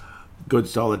 Good,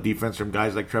 solid defense from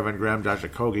guys like Trevin Graham, Josh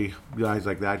Okogie, guys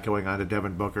like that going on to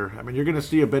Devin Booker. I mean, you're going to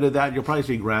see a bit of that. You'll probably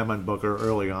see Graham on Booker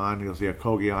early on. You'll see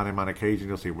Okogie on him on occasion.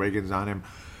 You'll see Wiggins on him.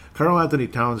 Karl-Anthony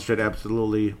Towns should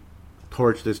absolutely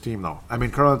torch this team, though. I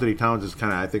mean, Karl-Anthony Towns is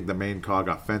kind of, I think, the main cog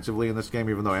offensively in this game,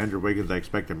 even though Andrew Wiggins, I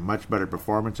expect a much better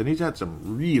performance, and he's had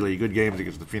some really good games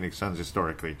against the Phoenix Suns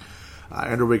historically.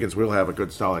 Andrew Wiggins will have a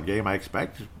good, solid game. I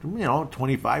expect,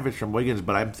 25-ish from Wiggins,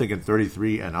 but I'm thinking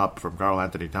 33 and up from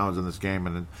Karl-Anthony Towns in this game,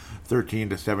 and then 13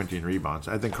 to 17 rebounds.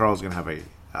 I think Karl's going to have a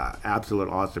absolute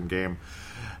awesome game.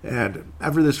 And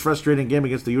after this frustrating game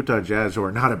against the Utah Jazz, who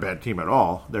are not a bad team at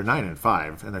all, they're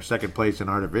 9-5, and they're second place in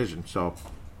our division. So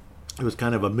it was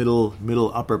kind of a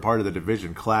middle upper part of the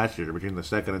division clash here between the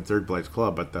second and third place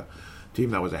club, but the team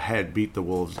that was ahead beat the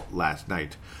Wolves last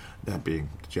night. That being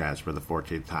the Jazz for the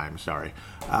 14th time, sorry.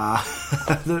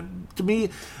 To me,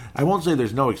 I won't say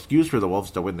there's no excuse for the Wolves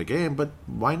to win the game, but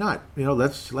why not?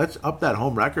 Let's up that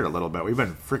home record a little bit. We've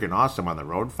been freaking awesome on the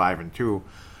road, 5-2.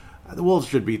 The Wolves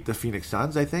should beat the Phoenix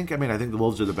Suns, I think. I think the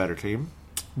Wolves are the better team.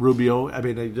 Rubio,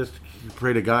 I just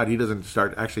pray to God he doesn't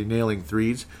start actually nailing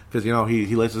threes, because,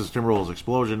 he lets his Timberwolves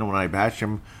explosion, and when I bash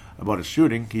him about his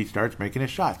shooting, he starts making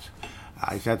his shots.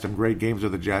 He's had some great games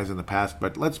with the Jazz in the past,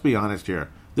 but let's be honest here.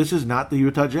 This is not the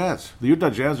Utah Jazz. The Utah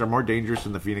Jazz are more dangerous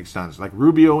than the Phoenix Suns. Like,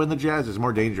 Rubio in the Jazz is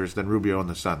more dangerous than Rubio in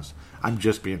the Suns. I'm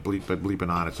just being bleeping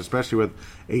honest, especially with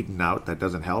Ayton out. That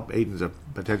doesn't help. Ayton's a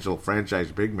potential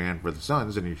franchise big man for the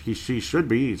Suns, and he should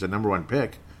be. He's a number 1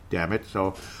 pick, damn it.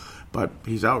 But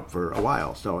he's out for a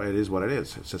while, so it is what it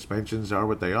is. Suspensions are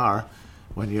what they are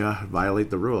when you violate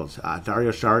the rules.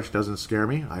 Dario Saric doesn't scare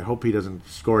me. I hope he doesn't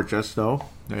score just, though.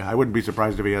 I wouldn't be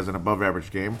surprised if he has an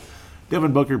above-average game.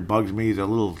 Devin Booker bugs me. He's a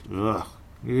little,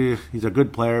 he's a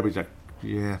good player, but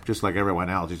just like everyone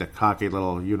else. He's a cocky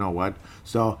little you-know-what.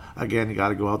 So, again, you got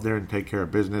to go out there and take care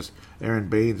of business. Aaron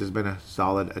Baines has been a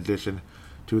solid addition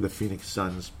to the Phoenix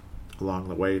Suns along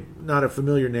the way. Not a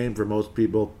familiar name for most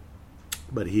people,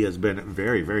 but he has been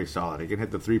very, very solid. He can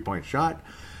hit the three-point shot.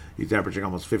 He's averaging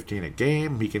almost 15 a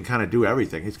game. He can kind of do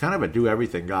everything. He's kind of a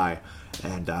do-everything guy.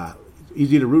 And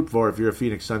easy to root for if you're a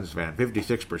Phoenix Suns fan.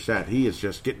 56%. He is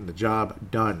just getting the job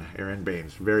done, Aaron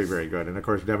Baines. Very, very good. And, of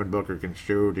course, Devin Booker can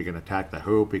shoot. He can attack the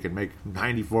hoop. He can make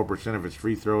 94% of his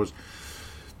free throws.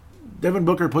 Devin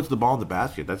Booker puts the ball in the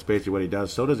basket. That's basically what he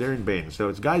does. So does Aaron Baines. So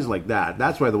it's guys like that.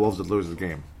 That's why the Wolves would lose the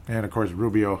game. And, of course,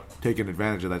 Rubio taking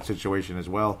advantage of that situation as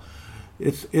well.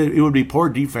 it would be poor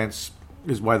defense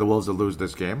is why the Wolves will lose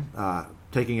this game.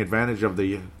 Taking advantage of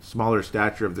the smaller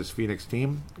stature of this Phoenix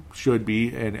team should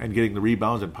be, and getting the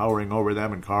rebounds and powering over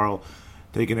them, and Karl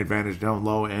taking advantage down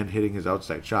low and hitting his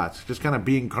outside shots. Just kind of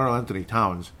being Karl-Anthony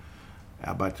Towns.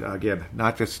 But again,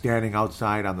 not just standing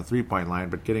outside on the three-point line,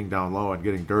 but getting down low and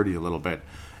getting dirty a little bit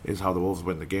is how the Wolves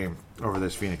win the game over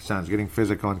this Phoenix Suns. Getting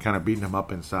physical and kind of beating them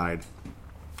up inside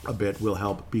a bit will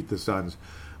help beat the Suns.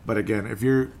 But again, if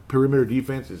your perimeter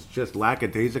defense is just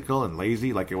lackadaisical and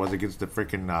lazy like it was against the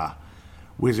freaking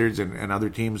Wizards and other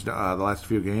teams the last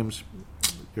few games,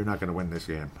 you're not going to win this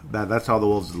game. That's how the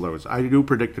Wolves lose. I do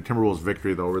predict the Timberwolves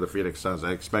victory, though, over the Phoenix Suns.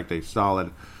 I expect a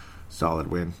solid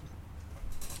win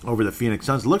over the Phoenix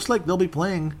Suns. Looks like they'll be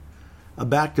playing a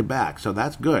back-to-back, so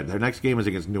that's good. Their next game is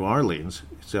against New Orleans.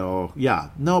 So, yeah,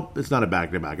 nope, it's not a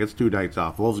back-to-back. It's 2 nights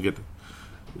off. Wolves get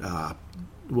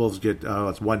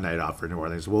it's 1 night off for New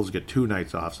Orleans. The Wolves get 2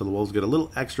 nights off, so the Wolves get a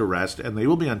little extra rest, and they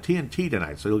will be on TNT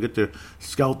tonight, so you'll get to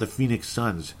scout the Phoenix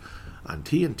Suns on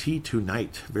TNT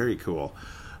tonight. Very cool.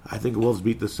 I think the Wolves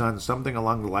beat the Suns something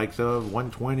along the likes of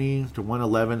 120 to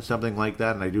 111, something like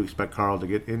that, and I do expect Karl to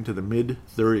get into the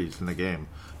mid-30s in the game.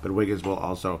 But Wiggins will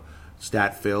also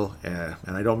stat fill, and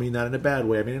I don't mean that in a bad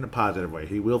way, I mean in a positive way.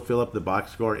 He will fill up the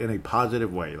box score in a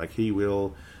positive way. Like, he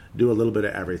will do a little bit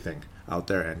of everything out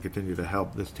there and continue to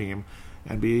help this team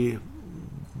and be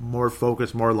more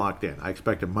focused, more locked in. I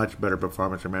expect a much better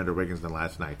performance from Andrew Wiggins than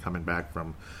last night, coming back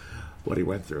from what he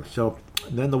went through. So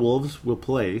then the Wolves will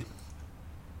play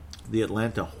the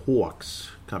Atlanta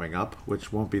Hawks coming up,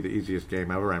 which won't be the easiest game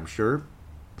ever, I'm sure.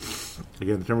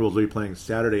 Again, the Timberwolves will be playing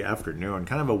Saturday afternoon.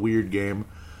 Kind of a weird game.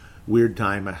 Weird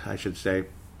time, I should say.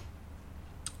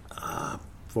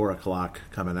 4 o'clock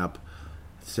coming up.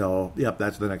 So, yep,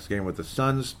 that's the next game with the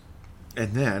Suns.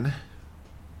 And then,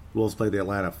 Wolves play the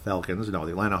Atlanta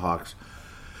Hawks.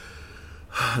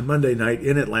 On Monday night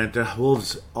in Atlanta.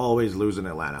 Wolves always lose in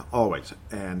Atlanta. Always.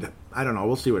 And, I don't know,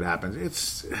 we'll see what happens.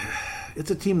 It's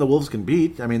a team the Wolves can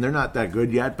beat. I mean, they're not that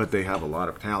good yet, but they have a lot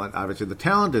of talent. Obviously, the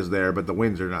talent is there, but the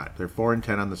wins are not. They're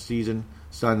 4-10 on the season.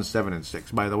 Suns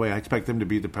 7-6. By the way, I expect them to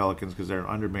beat the Pelicans because they're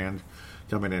undermanned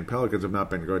coming in. Pelicans have not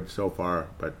been good so far,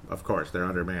 but of course they're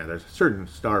undermanned. There's a certain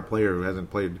star player who hasn't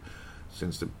played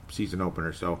since the season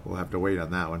opener, so we'll have to wait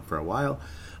on that one for a while.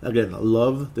 Again,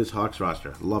 love this Hawks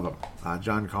roster. Love them.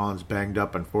 John Collins banged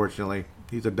up, unfortunately.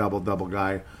 He's a double-double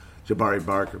guy.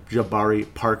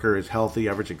 Jabari Parker is healthy,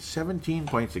 averaging 17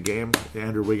 points a game.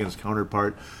 Andrew Wiggins'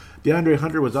 counterpart. DeAndre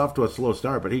Hunter was off to a slow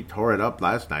start, but he tore it up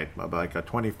last night, like a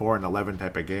 24-11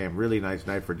 type of game. Really nice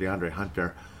night for DeAndre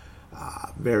Hunter.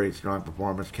 Very strong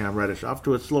performance. Cam Reddish off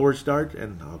to a slower start,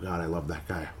 and oh god, I love that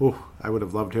guy. Ooh, I would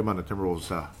have loved him on the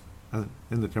Timberwolves,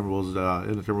 in the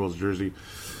Timberwolves jersey.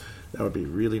 That would be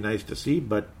really nice to see.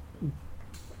 But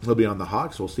he'll be on the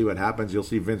Hawks. We'll see what happens. You'll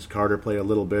see Vince Carter play a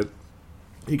little bit.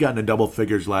 He got into double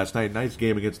figures last night. Nice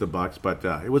game against the Bucks, but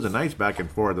it was a nice back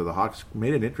and forth. The Hawks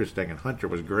made it interesting, and Hunter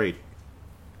was great.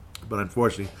 But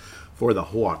unfortunately for the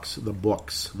Hawks, the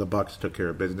Bucks took care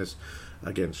of business.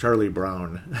 Again, Charlie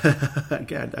Brown. I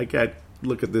can't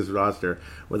look at this roster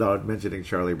without mentioning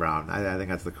Charlie Brown. I think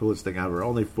that's the coolest thing ever.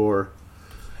 Only 4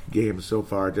 games so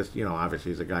far. Just,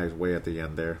 obviously he's a guy who's way at the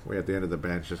end there. Way at the end of the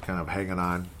bench, just kind of hanging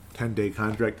on. 10-day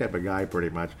contract type of guy, pretty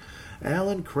much.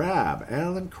 Allen Crabbe,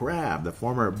 the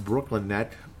former Brooklyn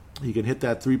Net. He can hit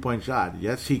that 3-point shot.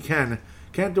 Yes, he can.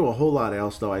 Can't do a whole lot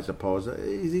else, though, I suppose.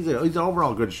 He's an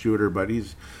overall good shooter, but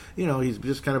he's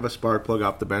just kind of a spark plug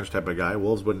off the bench type of guy.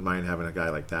 Wolves wouldn't mind having a guy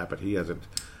like that, but he hasn't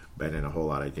been in a whole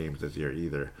lot of games this year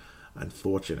either,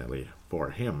 unfortunately for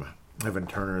him. Evan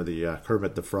Turner, the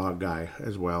Kermit the Frog guy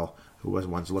as well, who was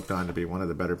once looked on to be one of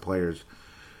the better players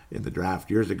in the draft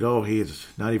years ago. He has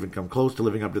not even come close to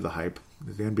living up to the hype.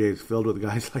 The NBA is filled with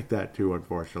guys like that too,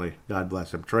 unfortunately. God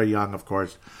bless him. Trae Young, of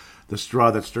course, the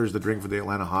straw that stirs the drink for the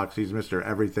Atlanta Hawks. He's Mr.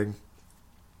 Everything.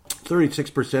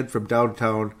 36% from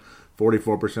downtown,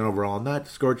 44% overall. Not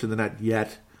scorching the net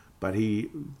yet, but he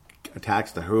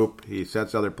attacks the hoop. He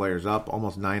sets other players up.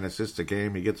 Almost 9 assists a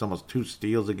game. He gets almost 2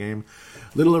 steals a game.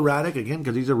 Little erratic, again,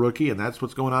 because he's a rookie, and that's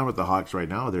what's going on with the Hawks right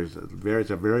now. It's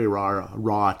a very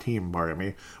raw team, pardon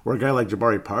me, where a guy like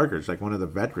Jabari Parker is like one of the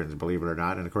veterans, believe it or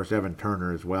not, and of course Evan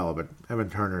Turner as well, but Evan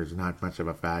Turner is not much of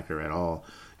a factor at all.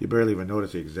 You barely even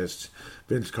notice he exists.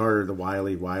 Vince Carter, the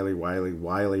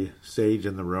wily sage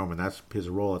in the room, and that's his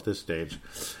role at this stage.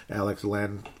 Alex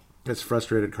Len has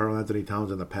frustrated Karl-Anthony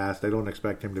Towns in the past. I don't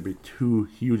expect him to be too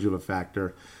huge of a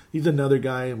factor. He's another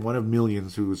guy, one of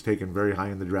millions, who was taken very high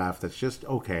in the draft. That's just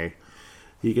okay.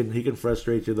 He can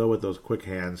frustrate you, though, with those quick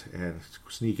hands and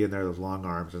sneak in there, those long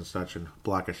arms and such, and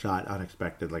block a shot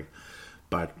unexpectedly.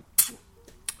 But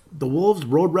the Wolves'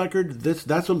 road record, that's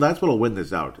what'll win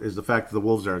this out, is the fact that the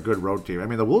Wolves are a good road team. I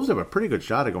mean, the Wolves have a pretty good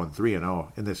shot at going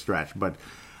 3-0 in this stretch, but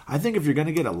I think if you're going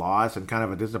to get a loss and kind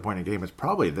of a disappointing game, it's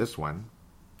probably this one.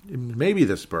 Maybe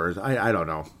the Spurs. I don't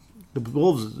know. The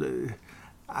Wolves...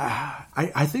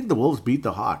 I think the Wolves beat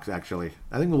the Hawks, actually.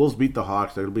 I think the Wolves beat the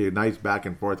Hawks. It'll be a nice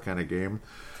back-and-forth kind of game.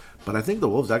 But I think the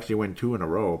Wolves actually win 2 in a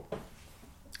row.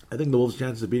 I think the Wolves'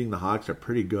 chances of beating the Hawks are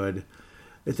pretty good.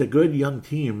 It's a good young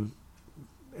team,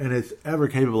 and it's ever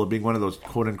capable of being one of those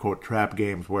quote-unquote trap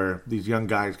games where these young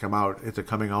guys come out, it's a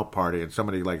coming-out party, and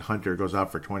somebody like Hunter goes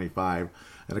out for 25,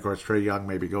 and of course Trae Young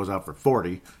maybe goes out for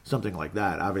 40, something like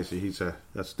that. Obviously, he's a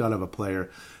stud of a player.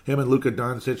 Him and Luka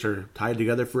Doncic are tied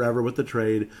together forever with the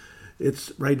trade.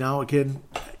 It's, right now, again,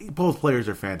 both players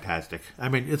are fantastic. I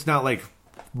mean, it's not like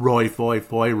Roy.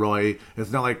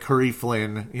 It's not like Curry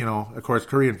Flynn. You know, of course,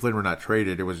 Curry and Flynn were not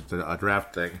traded. It was a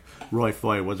draft thing. Roy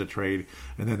Foy was a trade.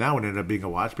 And then that one ended up being a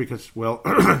watch because, well,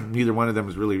 neither one of them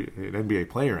is really an NBA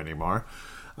player anymore.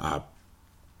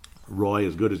 Roy,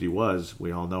 as good as he was,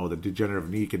 we all know the degenerative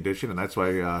knee condition, and that's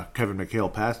why Kevin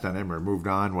McHale passed on him or moved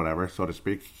on, whatever, so to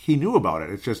speak. He knew about it.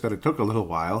 It's just that it took a little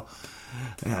while.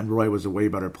 And Roy was a way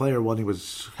better player when he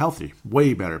was healthy.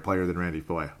 Way better player than Randy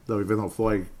Foy. Though even though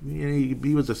Foy,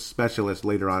 he was a specialist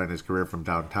later on in his career from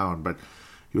downtown. But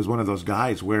he was one of those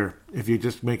guys where if you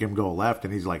just make him go left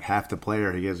and he's like half the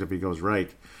player he is if he goes right,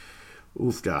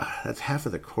 oofda, that's half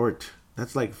of the court.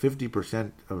 That's like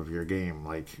 50% of your game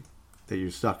like that you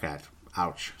suck at.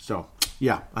 Ouch. So,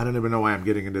 yeah, I don't even know why I'm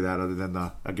getting into that other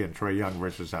than, again, Trae Young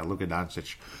versus Luka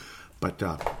Doncic. But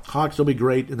Hawks will be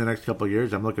great in the next couple of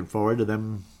years. I'm looking forward to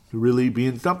them really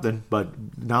being something. But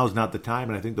now's not the time,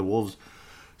 and I think the Wolves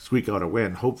squeak out a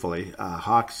win, hopefully.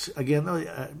 Hawks, again,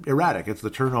 erratic. It's the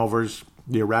turnovers,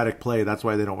 the erratic play. That's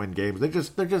why they don't win games.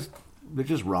 They're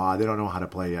just raw. They don't know how to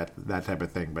play yet, that type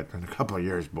of thing. But in a couple of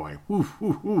years, boy,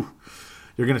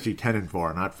 you're going to see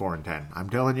 10-4, not 4-10.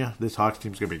 I'm telling you, this Hawks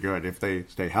team's going to be good. If they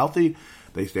stay healthy,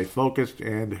 they stay focused,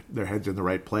 and their head's in the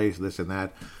right place, this and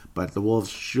that. But the Wolves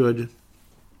should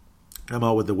come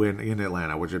out with the win in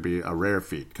Atlanta, which would be a rare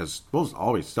feat, because Wolves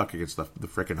always suck against the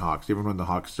frickin' Hawks, even when the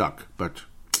Hawks suck. But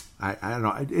I don't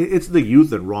know. It's the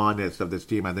youth and rawness of this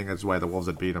team. I think that's why the Wolves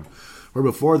had beat them. Where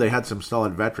before they had some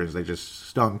solid veterans, they just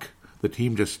stunk. The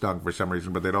team just stunk for some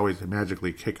reason, but they'd always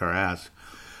magically kick our ass.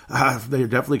 They're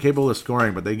definitely capable of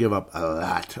scoring, but they give up a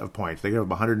lot of points. They give up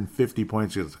 150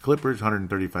 points against the Clippers,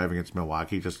 135 against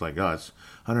Milwaukee, just like us.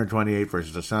 128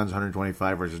 versus the Suns,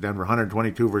 125 versus Denver,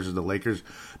 122 versus the Lakers.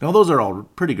 Now, those are all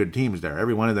pretty good teams there.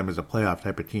 Every one of them is a playoff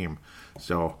type of team.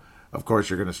 So, of course,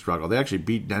 you're going to struggle. They actually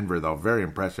beat Denver, though. Very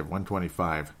impressive.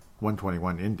 125,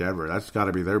 121 in Denver. That's got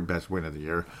to be their best win of the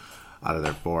year out of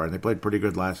their 4. And they played pretty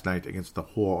good last night against the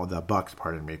Bucks,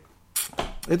 pardon me.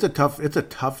 It's a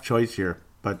tough choice here.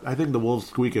 But I think the Wolves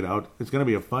squeak it out. It's going to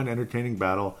be a fun, entertaining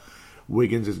battle.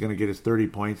 Wiggins is going to get his 30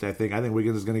 points, I think. I think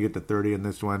Wiggins is going to get to 30 in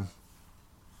this one.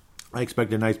 I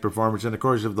expect a nice performance. And, of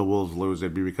course, if the Wolves lose,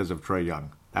 it'd be because of Trae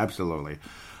Young. Absolutely.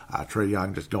 Trae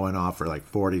Young just going off for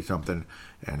like 40-something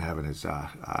and having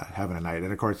a night.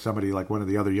 And, of course, somebody like one of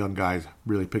the other young guys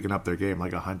really picking up their game,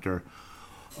 like a Hunter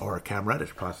or a Cam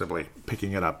Reddish possibly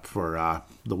picking it up for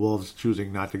the Wolves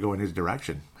choosing not to go in his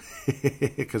direction.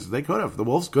 Because they could have. The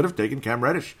Wolves could have taken Cam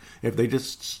Reddish if they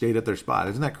just stayed at their spot.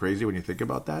 Isn't that crazy when you think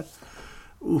about that?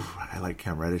 Ooh, I like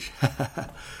Cam Reddish.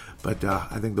 But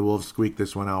I think the Wolves squeaked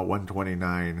this one out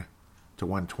 129 to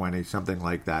 120, something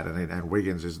like that. And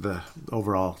Wiggins is the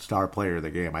overall star player of the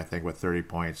game, I think, with 30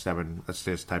 points, 7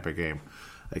 assists type of game.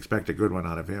 I expect a good one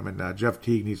out of him. And Jeff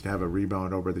Teague needs to have a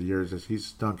rebound over the years as he's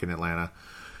stunk in Atlanta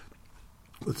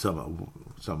with some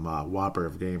whopper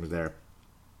of games there.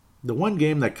 The one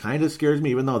game that kind of scares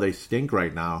me, even though they stink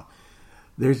right now,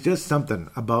 there's just something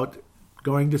about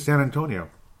going to San Antonio.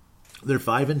 They're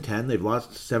 5-10. They've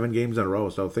lost 7 games in a row.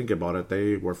 So think about it.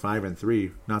 They were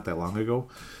 5-3 not that long ago.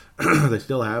 They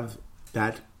still have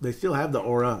that. They still have the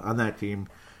aura on that team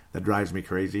that drives me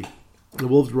crazy. The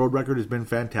Wolves' road record has been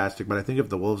fantastic, but I think if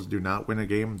the Wolves do not win a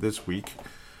game this week,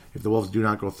 if the Wolves do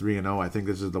not go 3-0, I think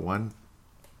this is the one.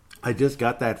 I just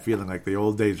got that feeling like the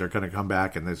old days are going to come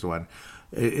back in this one.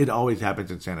 It always happens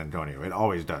in San Antonio. It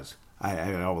always does.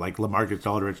 I know, like LaMarcus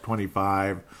Aldridge,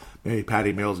 25. Maybe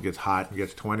Patty Mills gets hot and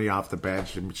gets 20 off the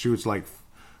bench and shoots like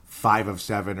 5 of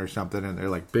 7 or something. And they're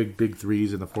like big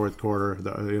threes in the fourth quarter,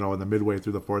 in the midway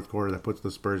through the fourth quarter that puts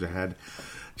the Spurs ahead.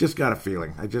 Just got a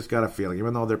feeling. I just got a feeling.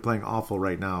 Even though they're playing awful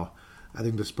right now, I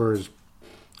think the Spurs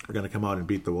are going to come out and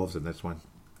beat the Wolves in this one.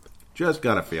 Just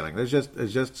got a feeling. There's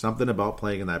just something about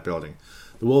playing in that building.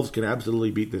 The Wolves can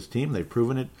absolutely beat this team. They've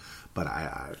proven it. But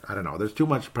I don't know. There's too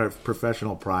much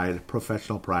professional pride,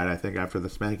 I think, after the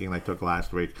spanking they took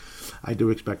last week. I do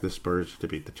expect the Spurs to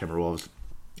beat the Timberwolves,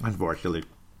 unfortunately.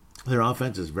 Their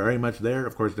offense is very much there.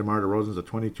 Of course, DeMar DeRozan's a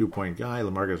 22-point guy.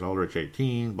 LaMarcus Aldridge,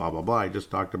 18, blah, blah, blah. I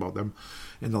just talked about them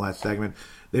in the last segment.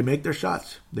 They make their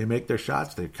shots. They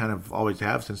kind of always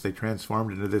have since they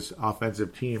transformed into this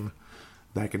offensive team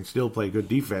that can still play good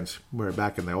defense, where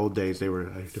back in the old days they were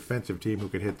a defensive team who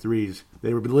could hit threes.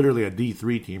 They were literally a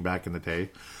D3 team back in the day.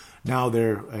 Now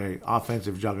they're an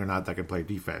offensive juggernaut that can play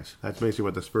defense. That's basically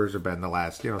what the Spurs have been the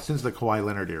last, since the Kawhi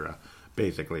Leonard era,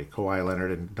 basically. Kawhi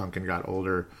Leonard and Duncan got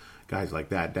older. Guys like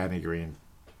that, Danny Green.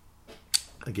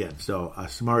 Again, so a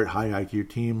smart, high IQ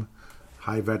team,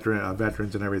 high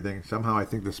veterans and everything. Somehow I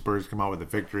think the Spurs come out with a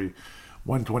victory,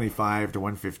 125 to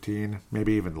 115,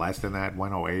 maybe even less than that,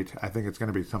 108. I think it's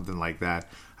going to be something like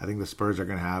that. I think the Spurs are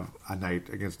going to have a night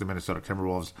against the Minnesota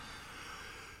Timberwolves.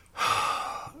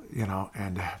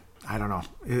 And I don't know.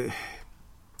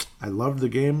 I loved the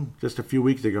game just a few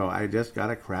weeks ago. I just got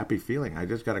a crappy feeling.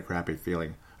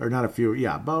 Or not a few,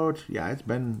 it's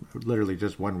been literally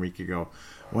just 1 week ago.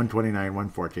 129,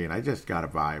 114. I just got a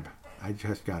vibe. I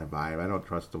don't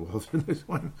trust the Wolves in this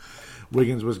one.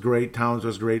 Wiggins was great. Towns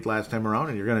was great last time around.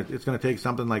 And it's gonna take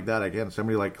something like that again.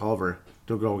 Somebody like Culver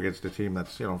to go against a team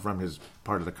that's, from his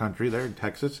part of the country there in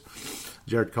Texas.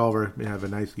 Jarrett Culver may have a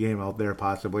nice game out there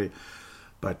possibly.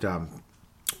 But,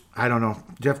 I don't know.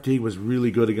 Jeff Teague was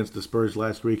really good against the Spurs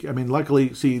last week. I mean, luckily,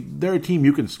 they're a team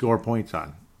you can score points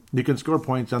on. You can score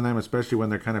points on them, especially when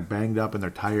they're kind of banged up and they're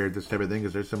tired, this type of thing,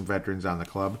 because there's some veterans on the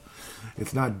club.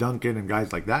 It's not Duncan and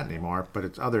guys like that anymore, but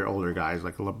it's other older guys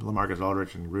like LaMarcus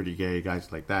Aldridge and Rudy Gay, guys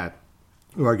like that,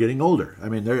 who are getting older. I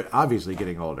mean, they're obviously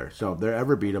getting older, so they're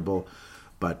ever beatable.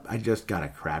 But I just got a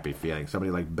crappy feeling.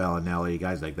 Somebody like Bellinelli,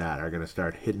 guys like that, are going to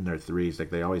start hitting their threes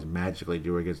like they always magically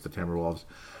do against the Timberwolves.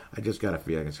 I just got a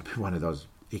feeling it's going to be one of those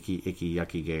icky,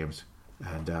 yucky games.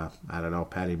 And I don't know,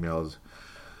 Patty Mills.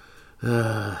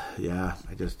 I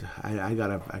got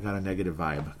a negative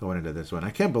vibe going into this one.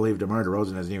 I can't believe DeMar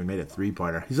DeRozan hasn't even made a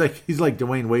 3-pointer. He's like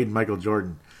Dwayne Wade and Michael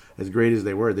Jordan. As great as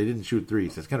they were, they didn't shoot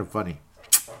threes. It's kind of funny.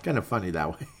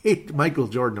 That way. Michael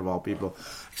Jordan of all people.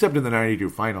 Except in the 92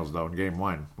 finals, though, in Game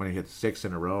 1, when he hit 6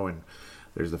 in a row, and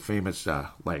there's the famous,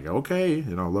 look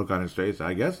on his face.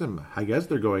 I guess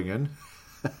they're going in.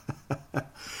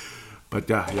 But,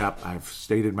 I've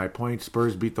stated my point.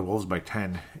 Spurs beat the Wolves by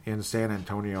 10 in San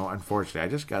Antonio. Unfortunately, I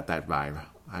just got that vibe.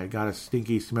 I got a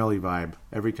stinky, smelly vibe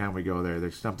every time we go there.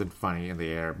 There's something funny in the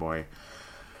air, boy.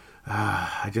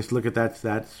 I just look at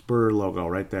that Spur logo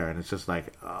right there, and it's just like,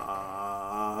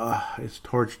 it's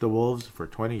torched the Wolves for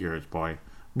 20 years, boy.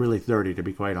 Really 30, to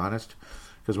be quite honest.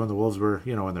 Because when the Wolves were,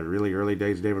 in the really early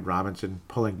days, David Robinson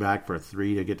pulling back for a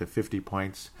 3 to get to 50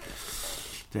 points.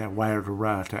 To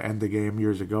end the game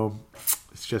years ago.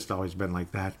 It's just always been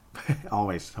like that.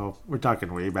 Always. So we're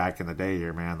talking way back in the day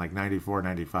here, man, like 94,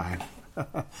 95,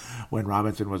 when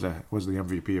Robinson was the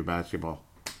MVP of basketball.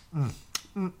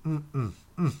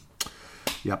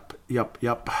 Yep.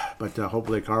 But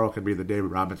hopefully Carl can be the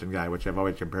David Robinson guy, which I've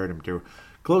always compared him to.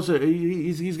 Closer,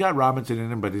 he's got Robinson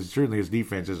in him, but certainly his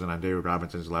defense isn't on David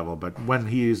Robinson's level. But when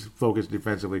he is focused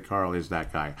defensively, Carl is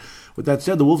that guy. With that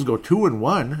said, the Wolves go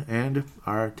 2-1 and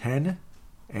are 10-9.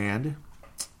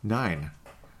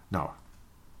 No,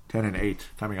 10-8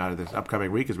 coming out of this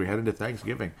upcoming week as we head into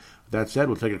Thanksgiving. With that said,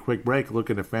 we'll take a quick break, look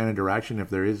into fan interaction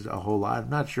if there is a whole lot. I'm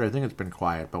not sure. I think it's been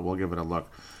quiet, but we'll give it a look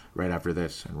right after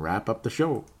this and wrap up the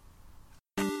show.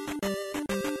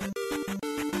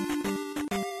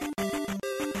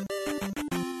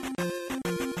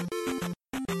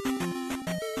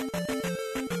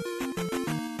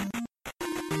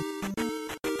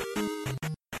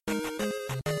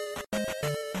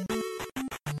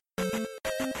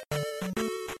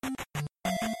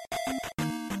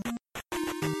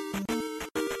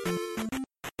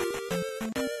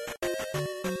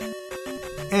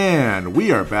 And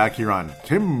we are back here on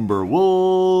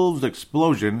Timberwolves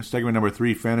Explosion, segment number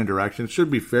 3, fan interactions. Should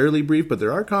be fairly brief, but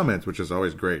there are comments, which is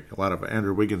always great. A lot of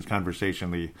Andrew Wiggins conversation,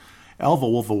 the Alpha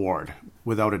Wolf Award,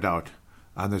 without a doubt,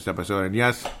 on this episode. And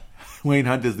yes, Wayne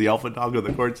Hunt is the alpha dog of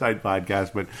the Courtside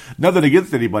podcast, but nothing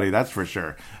against anybody, that's for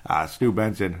sure. Stu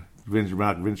Benson, Vince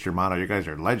Germano, you guys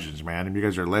are legends, man. And you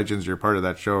guys are legends. You're part of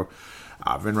that show.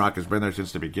 Vinrock has been there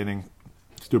since the beginning.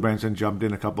 Stu Benson jumped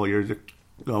in a couple of years ago.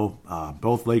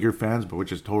 Both Laker fans, but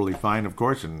which is totally fine, of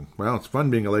course. And, well, it's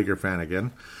fun being a Laker fan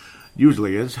again.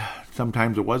 Usually is.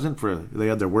 Sometimes it wasn't. They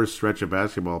had their worst stretch of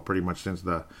basketball pretty much since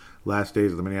the last days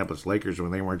of the Minneapolis Lakers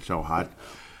when they weren't so hot.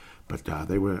 But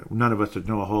none of us would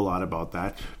know a whole lot about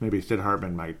that. Maybe Sid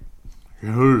Hartman might. The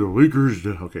Lakers.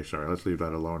 Okay, sorry. Let's leave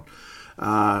that alone.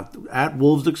 At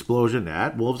Wolves Explosion.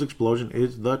 At Wolves Explosion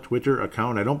is the Twitter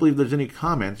account. I don't believe there's any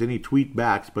comments, any tweet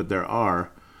backs, but there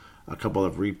are a couple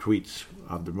of retweets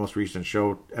of the most recent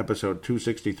show, episode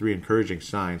 263, Encouraging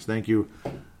Signs. Thank you,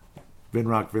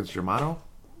 Vinrock Vince Germano,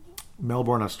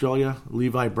 Melbourne, Australia,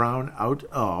 Levi Brown out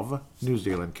of New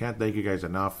Zealand. Can't thank you guys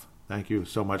enough. Thank you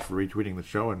so much for retweeting the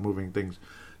show and moving things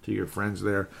to your friends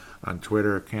there on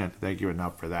Twitter. Can't thank you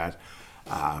enough for that.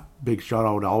 Big shout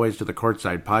out always to the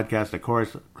Courtside Podcast. Of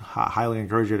course, highly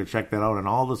encourage you to check that out. And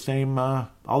all the same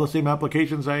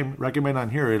applications I recommend on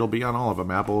here, it'll be on all of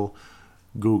them. Apple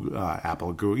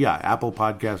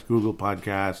Podcast, Google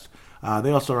Podcast.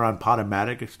 They also are on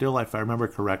Podomatic still, if I remember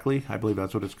correctly. I believe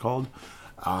that's what it's called.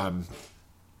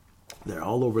 They're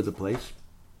all over the place.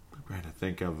 I'm trying to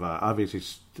think of, obviously,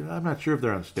 I'm not sure if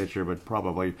they're on Stitcher, but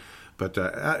probably. But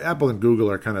Apple and Google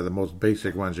are kind of the most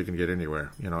basic ones you can get anywhere.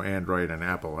 Android and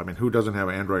Apple. I mean, who doesn't have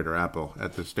Android or Apple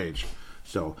at this stage?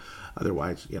 So,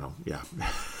 otherwise, yeah.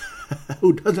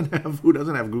 who doesn't have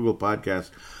Google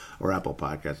Podcasts or Apple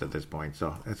Podcasts at this point?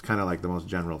 So, it's kind of like the most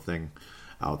general thing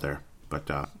out there. But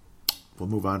we'll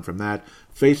move on from that.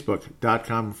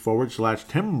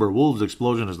 Facebook.com/Timberwolves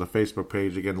Explosion is the Facebook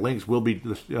page. Again, links will be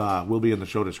in the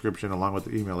show description along with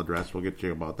the email address. We'll get to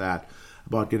you about that.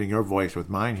 About getting your voice with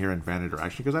mine here in Van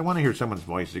Interaction, because I want to hear someone's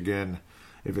voice again.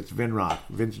 If it's Vinrock,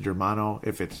 Vince Germano,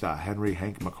 if it's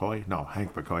Hank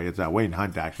McCoy, it's Wayne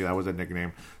Hunt, actually, that was a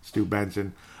nickname, Stu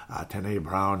Benson, Tanae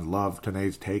Brown, love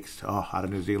Tanae's takes, out of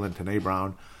New Zealand, Tanae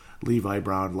Brown, Levi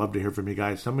Brown, love to hear from you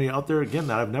guys. Some of you out there, again,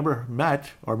 that I've never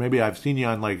met, or maybe I've seen you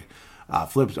on, like,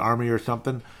 Flip's Army or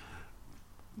something,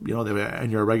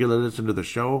 and you're a regular listener to the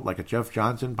show, like a Jeff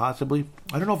Johnson, possibly.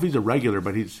 I don't know if he's a regular,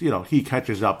 but he's, he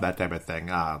catches up, that type of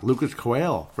thing. Lucas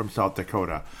Quayle from South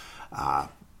Dakota.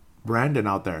 Brandon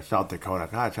out there, South Dakota.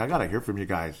 Gosh, I got to hear from you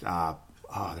guys.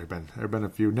 There've been a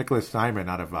few. Nicholas Simon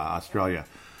out of Australia.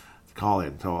 Call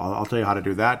in. So I'll tell you how to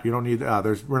do that. You don't need,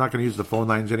 we're not going to use the phone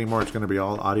lines anymore. It's going to be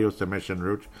all audio submission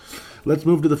route. Let's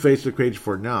move to the Facebook page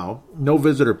for now. No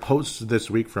visitor posts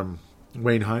this week from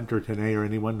Wayne Hunt or Tanae or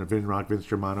anyone, Vinrock, Vince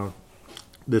Germano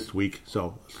this week.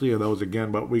 So see those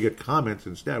again, but we get comments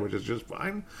instead, which is just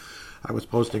fine. I was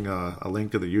posting a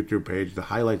link to the YouTube page, the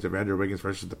highlights of Andrew Wiggins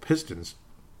versus the Pistons,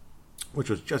 which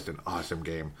was just an awesome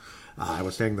game. I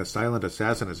was saying the silent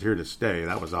assassin is here to stay.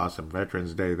 That was awesome.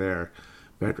 Veterans Day there.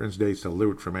 Veterans Day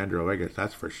salute from Andrew Wiggins,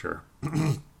 that's for sure.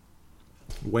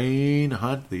 Wayne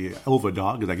Hunt, the Elva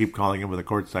Dog, as I keep calling him with the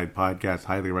Courtside Podcast,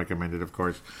 highly recommended, of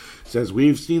course, says,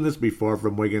 we've seen this before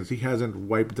from Wiggins. He hasn't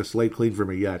wiped the slate clean for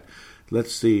me yet.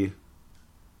 Let's see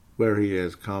where he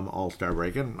is come All-Star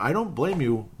break. And I don't blame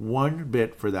you one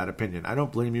bit for that opinion. I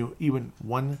don't blame you even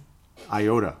one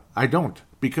iota. I don't.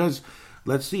 Because,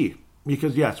 let's see.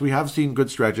 Because, yes, we have seen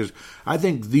good stretches. I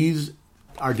think these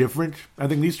are different. I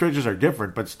think these stretches are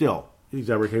different, but still, he's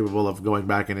ever capable of going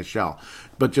back in his shell.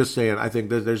 But just saying, I think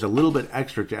there's a little bit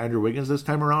extra to Andrew Wiggins this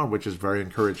time around, which is very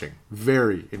encouraging.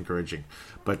 Very encouraging.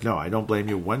 But no, I don't blame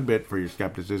you one bit for your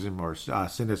skepticism or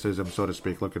cynicism, so to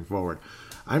speak, looking forward.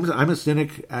 I'm a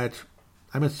cynic at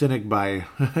my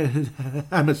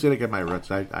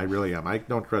roots. I really am. I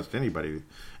don't trust anybody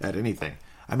at anything.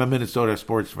 I'm a Minnesota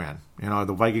sports fan.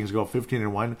 The Vikings go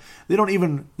 15-1. They don't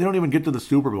even get to the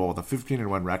Super Bowl with a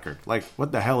 15-1 record. Like,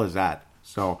 what the hell is that?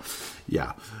 So,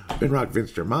 yeah. Vinrock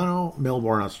Vince Germano,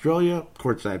 Melbourne, Australia,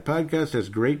 Courtside Podcast says,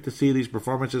 great to see these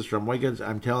performances from Wiggins.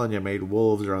 I'm telling you, mate,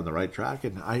 Wolves are on the right track,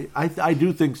 and I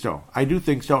do think so. I do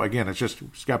think so. Again, it's just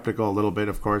skeptical a little bit,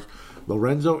 of course.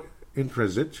 Lorenzo in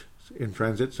transit,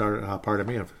 pardon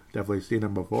me, I've definitely seen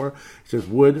him before. He says,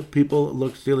 would people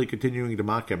look silly continuing to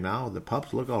mock him now? The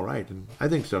pups look all right, and I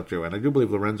think so, too. And I do believe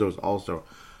Lorenzo is also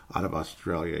out of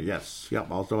Australia. Yes.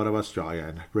 Yep, also out of Australia.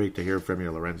 And great to hear from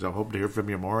you, Lorenzo. Hope to hear from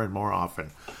you more and more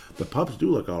often. The pups do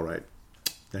look all right.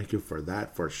 Thank you for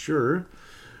that, for sure.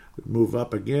 Move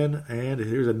up again. And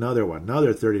here's another one.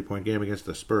 Another 30-point game against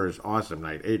the Spurs. Awesome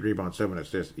night. 8 rebounds, 7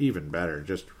 assists. Even better.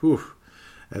 Just, whew.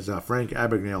 As Frank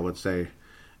Abagnale would say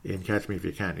in Catch Me If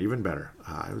You Can. Even better.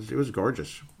 It was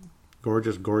gorgeous.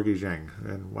 Gorgeous Gorgie Zhang.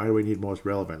 And why do we need most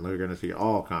relevant? We're going to see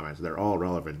all comments. They're all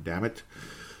relevant. Damn it.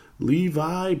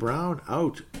 Levi Brown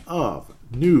out of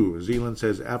New Zealand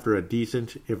says, after a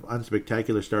decent, if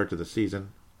unspectacular start to the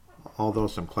season, although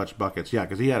some clutch buckets. Yeah,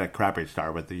 because he had a crappy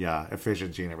start with the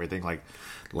efficiency and everything, like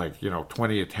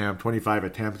 25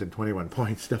 attempts and 21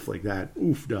 points, stuff like that.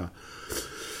 Oof, duh.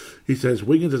 He says,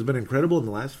 Wiggins has been incredible in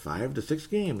the last 5 to 6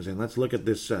 games. And let's look at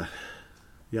this, the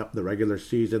regular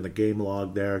season, the game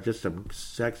log there. Just some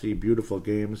sexy, beautiful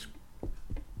games.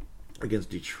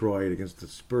 Against Detroit, against the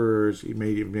Spurs. He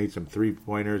made some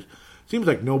 3-pointers, Seems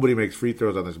like nobody makes free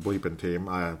throws on this bleeping team.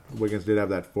 Wiggins did have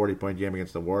that 40-point game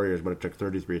against the Warriors, but it took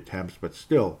 33 attempts. But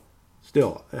still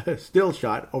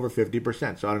shot over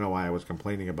 50%. So I don't know why I was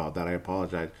complaining about that. I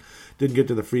apologize. Didn't get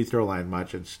to the free throw line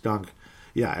much and stunk.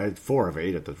 Yeah, I had 4 of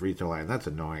 8 at the free throw line. That's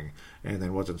annoying. And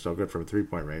then wasn't so good from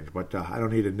 3-point range. But I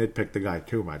don't need to nitpick the guy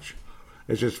too much.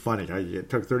 It's just funny. It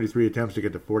took 33 attempts to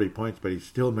get to 40 points, but he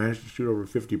still managed to shoot over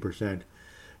 50%.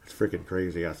 It's freaking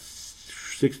crazy.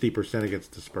 60%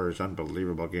 against the Spurs.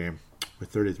 Unbelievable game with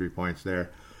 33 points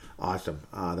there. Awesome.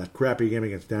 That crappy game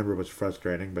against Denver was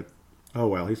frustrating, but oh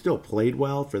well. He still played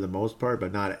well for the most part,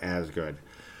 but not as good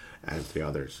as the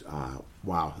others.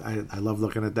 Wow. I love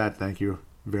looking at that. Thank you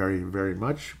very, very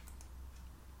much.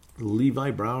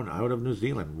 Levi Brown out of New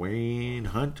Zealand. Wayne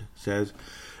Hunt says,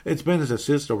 it's been his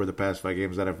assists over the past 5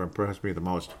 games that have impressed me the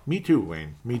most. Me too,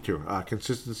 Wayne. Me too.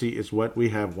 Consistency is what we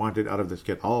have wanted out of this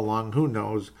kid all along. Who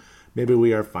knows? Maybe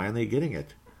we are finally getting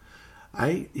it.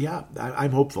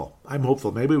 I'm hopeful.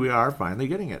 Maybe we are finally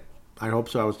getting it. I hope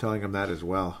so. I was telling him that as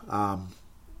well. And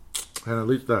at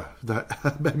least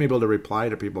I'm able to reply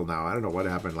to people now. I don't know what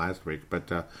happened last week,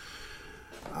 but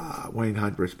Wayne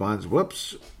Hunt responds,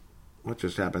 whoops. What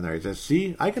just happened there? He says,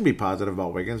 see, I can be positive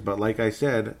about Wiggins, but like I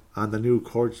said on the new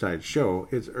Courtside show,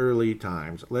 it's early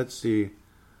times. Let's see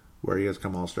where he is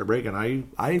come All-Star break. And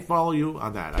I follow you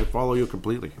on that. I follow you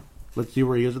completely. Let's see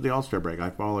where he is at the All-Star break. I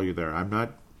follow you there. I'm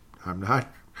not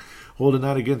holding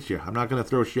that against you. I'm not going to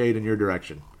throw shade in your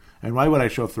direction. And why would I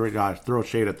throw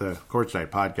shade at the Courtside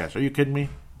podcast? Are you kidding me?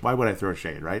 Why would I throw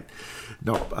shade, right?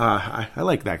 No, I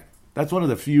like that. That's one of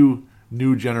the few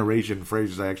new generation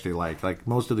phrases I actually like. Like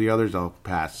most of the others, I'll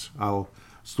pass. I'll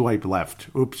swipe left.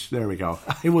 Oops, there we go.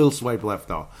 I will swipe left,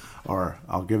 though. Or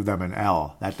I'll give them an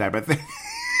L, that type of thing.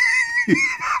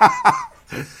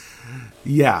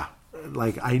 Yeah.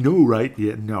 Like, I know, right?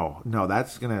 Yeah, no,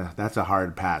 that's a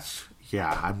hard pass.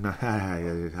 Yeah, I'm not,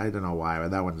 I don't know why,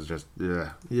 but that one's just,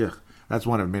 yeah, that's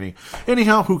one of many.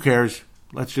 Anyhow, who cares?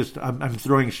 I'm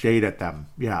throwing shade at them.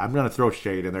 Yeah, I'm going to throw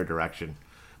shade in their direction.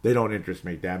 They don't interest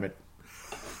me, damn it.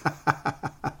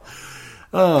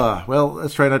 Well,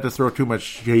 let's try not to throw too much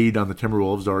shade on the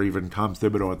Timberwolves or even Tom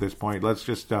Thibodeau at this point. Let's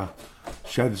just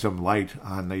shed some light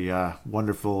on the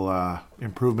wonderful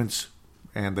improvements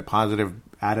and the positive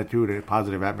attitude and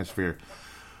positive atmosphere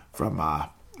from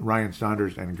Ryan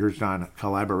Saunders and Gerson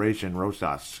Collaboration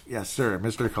Rosas. Yes, sir,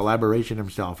 Mr. Collaboration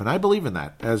himself. And I believe in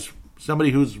that. As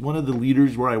somebody who's one of the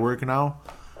leaders where I work now,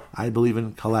 I believe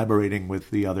in collaborating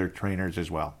with the other trainers as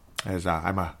well. As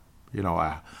I'm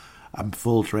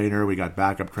full trainer. We got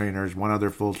backup trainers, one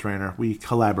other full trainer. We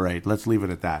collaborate. Let's leave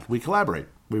it at that. We collaborate.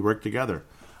 We work together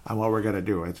on what we're going to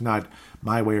do. It's not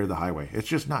my way or the highway. It's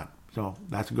just not. So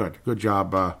that's good. Good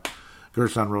job,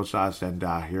 Gerson Rosas, and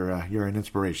you're an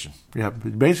inspiration. Yeah,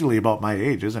 basically about my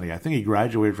age, isn't he? I think he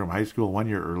graduated from high school 1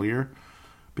 year earlier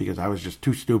because I was just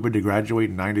too stupid to graduate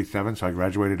in 97, so I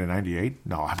graduated in 98.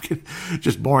 No, I'm kidding.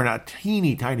 Just born a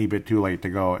teeny tiny bit too late to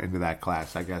go into that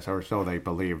class, I guess, or so they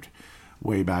believed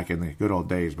way back in the good old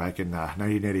days, back in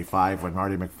 1985 when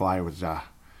Marty McFly was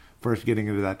first getting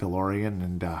into that DeLorean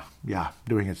and,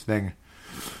 doing his thing.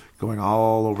 Going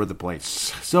all over the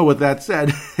place. So with that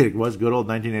said, it was good old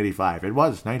 1985. It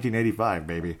was 1985,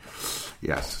 baby.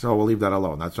 Yes, so we'll leave that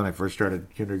alone. That's when I first started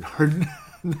kindergarten.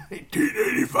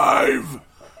 1985.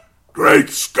 Great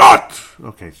Scott!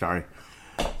 Okay, sorry.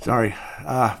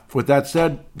 With that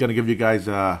said, going to give you guys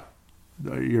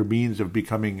your means of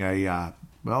becoming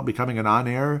becoming an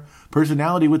on-air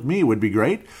personality with me would be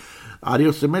great.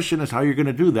 Audio submission is how you're going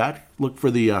to do that. Look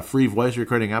for the free voice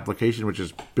recording application, which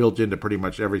is built into pretty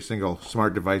much every single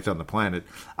smart device on the planet.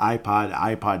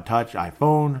 iPod Touch,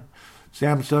 iPhone,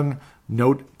 Samsung,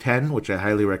 Note 10, which I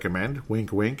highly recommend.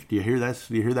 Wink, wink. Do you hear that?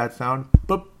 Do you hear that sound?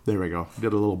 Boop. There we go.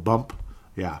 Did a little bump.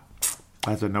 Yeah.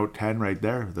 That's a Note 10 right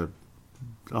there.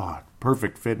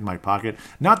 Perfect fit in my pocket.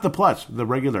 Not the Plus, the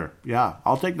regular. Yeah,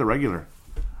 I'll take the regular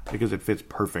because it fits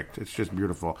perfect. It's just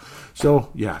beautiful.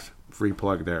 So, yes. Free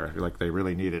plug there, like they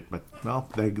really need it, but well,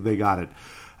 they got it.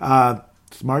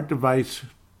 Smart device,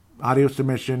 audio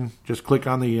submission. Just click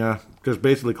on the, just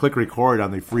basically click record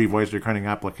on the free voice recording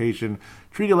application.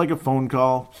 Treat it like a phone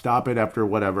call. Stop it after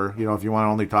whatever. You know, if you want to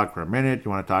only talk for a minute, you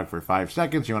want to talk for 5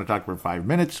 seconds, you want to talk for 5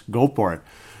 minutes, go for it.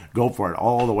 Go for it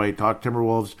all the way. Talk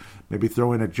Timberwolves. Maybe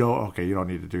throw in a joke. Okay, you don't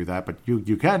need to do that, but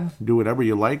you can do whatever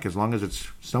you like as long as it's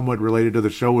somewhat related to the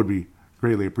show. Would be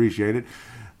greatly appreciated.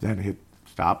 Then hit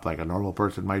stop like a normal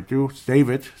person might do. Save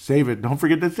it. Don't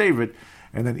forget to save it.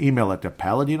 And then email it to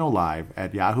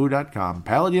paladinolive@yahoo.com.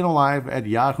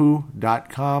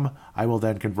 paladinolive@yahoo.com. I will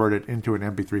then convert it into an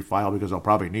MP3 file because I'll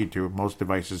probably need to. Most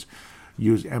devices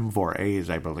use M4As,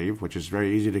 I believe, which is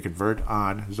very easy to convert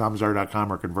on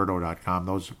Zamzar.com or Converto.com.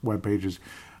 Those web pages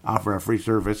offer a free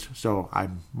service, so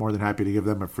I'm more than happy to give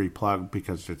them a free plug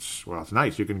because it's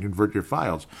nice. You can convert your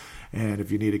files, and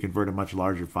if you need to convert a much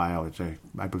larger file,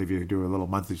 I believe you can do a little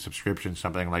monthly subscription,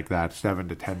 something like that, $7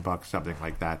 to $10, something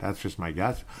like that. That's just my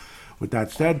guess. With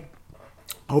that said,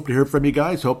 hope to hear from you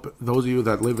guys. Hope those of you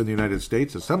that live in the United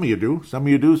States, some of you do, some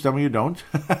of you don't.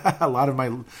 a lot of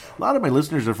my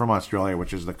listeners are from Australia,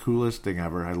 which is the coolest thing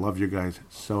ever. I love you guys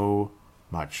so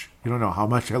much. You don't know how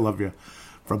much I love you.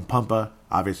 From Pumpa,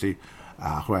 obviously,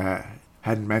 who I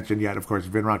hadn't mentioned yet, of course,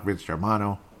 Vinrock, Vince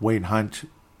Germano, Wayne Hunt,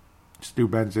 Stu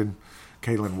Benson,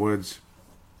 Caitlin Woods,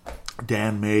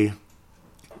 Dan May,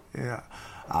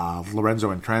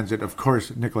 Lorenzo in Transit, of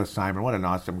course, Nicholas Simon. What an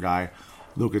awesome guy.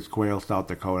 Lucas Quayle, South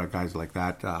Dakota, guys like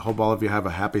that. Hope all of you have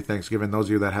a happy Thanksgiving. Those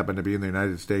of you that happen to be in the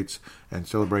United States and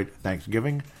celebrate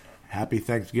Thanksgiving, happy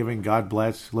Thanksgiving. God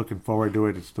bless. Looking forward to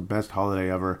it. It's the best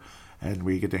holiday ever. And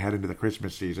we get to head into the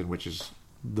Christmas season, which is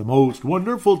the most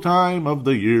wonderful time of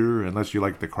the year, unless you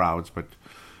like the crowds, but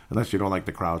unless you don't like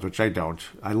the crowds, which I don't.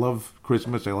 I love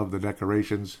Christmas. I love the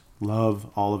decorations. Love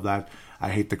all of that. I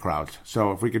hate the crowds.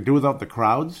 So if we can do without the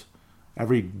crowds,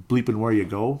 every bleeping where you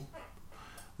go,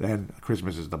 then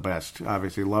Christmas is the best.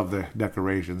 Obviously, love the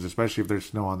decorations, especially if there's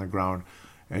snow on the ground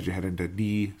as you head into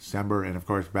December. And, of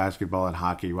course, basketball and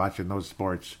hockey, watching those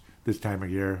sports this time of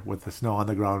year with the snow on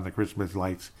the ground and the Christmas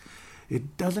lights.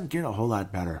 It doesn't get a whole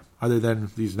lot better, other than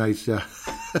these nice,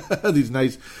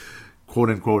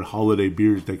 quote-unquote holiday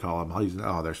beers, they call them.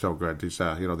 Oh, they're so good. These,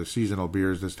 the seasonal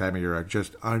beers this time of year are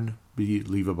just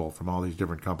unbelievable from all these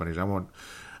different companies.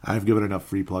 I've given enough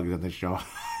free plugs on this show.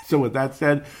 So with that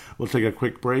said, we'll take a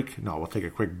quick break. No, we'll take a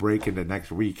quick break into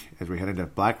next week as we head into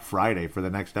Black Friday for the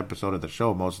next episode of the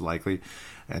show, most likely,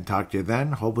 and talk to you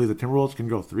then. Hopefully the Timberwolves can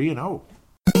go 3-0.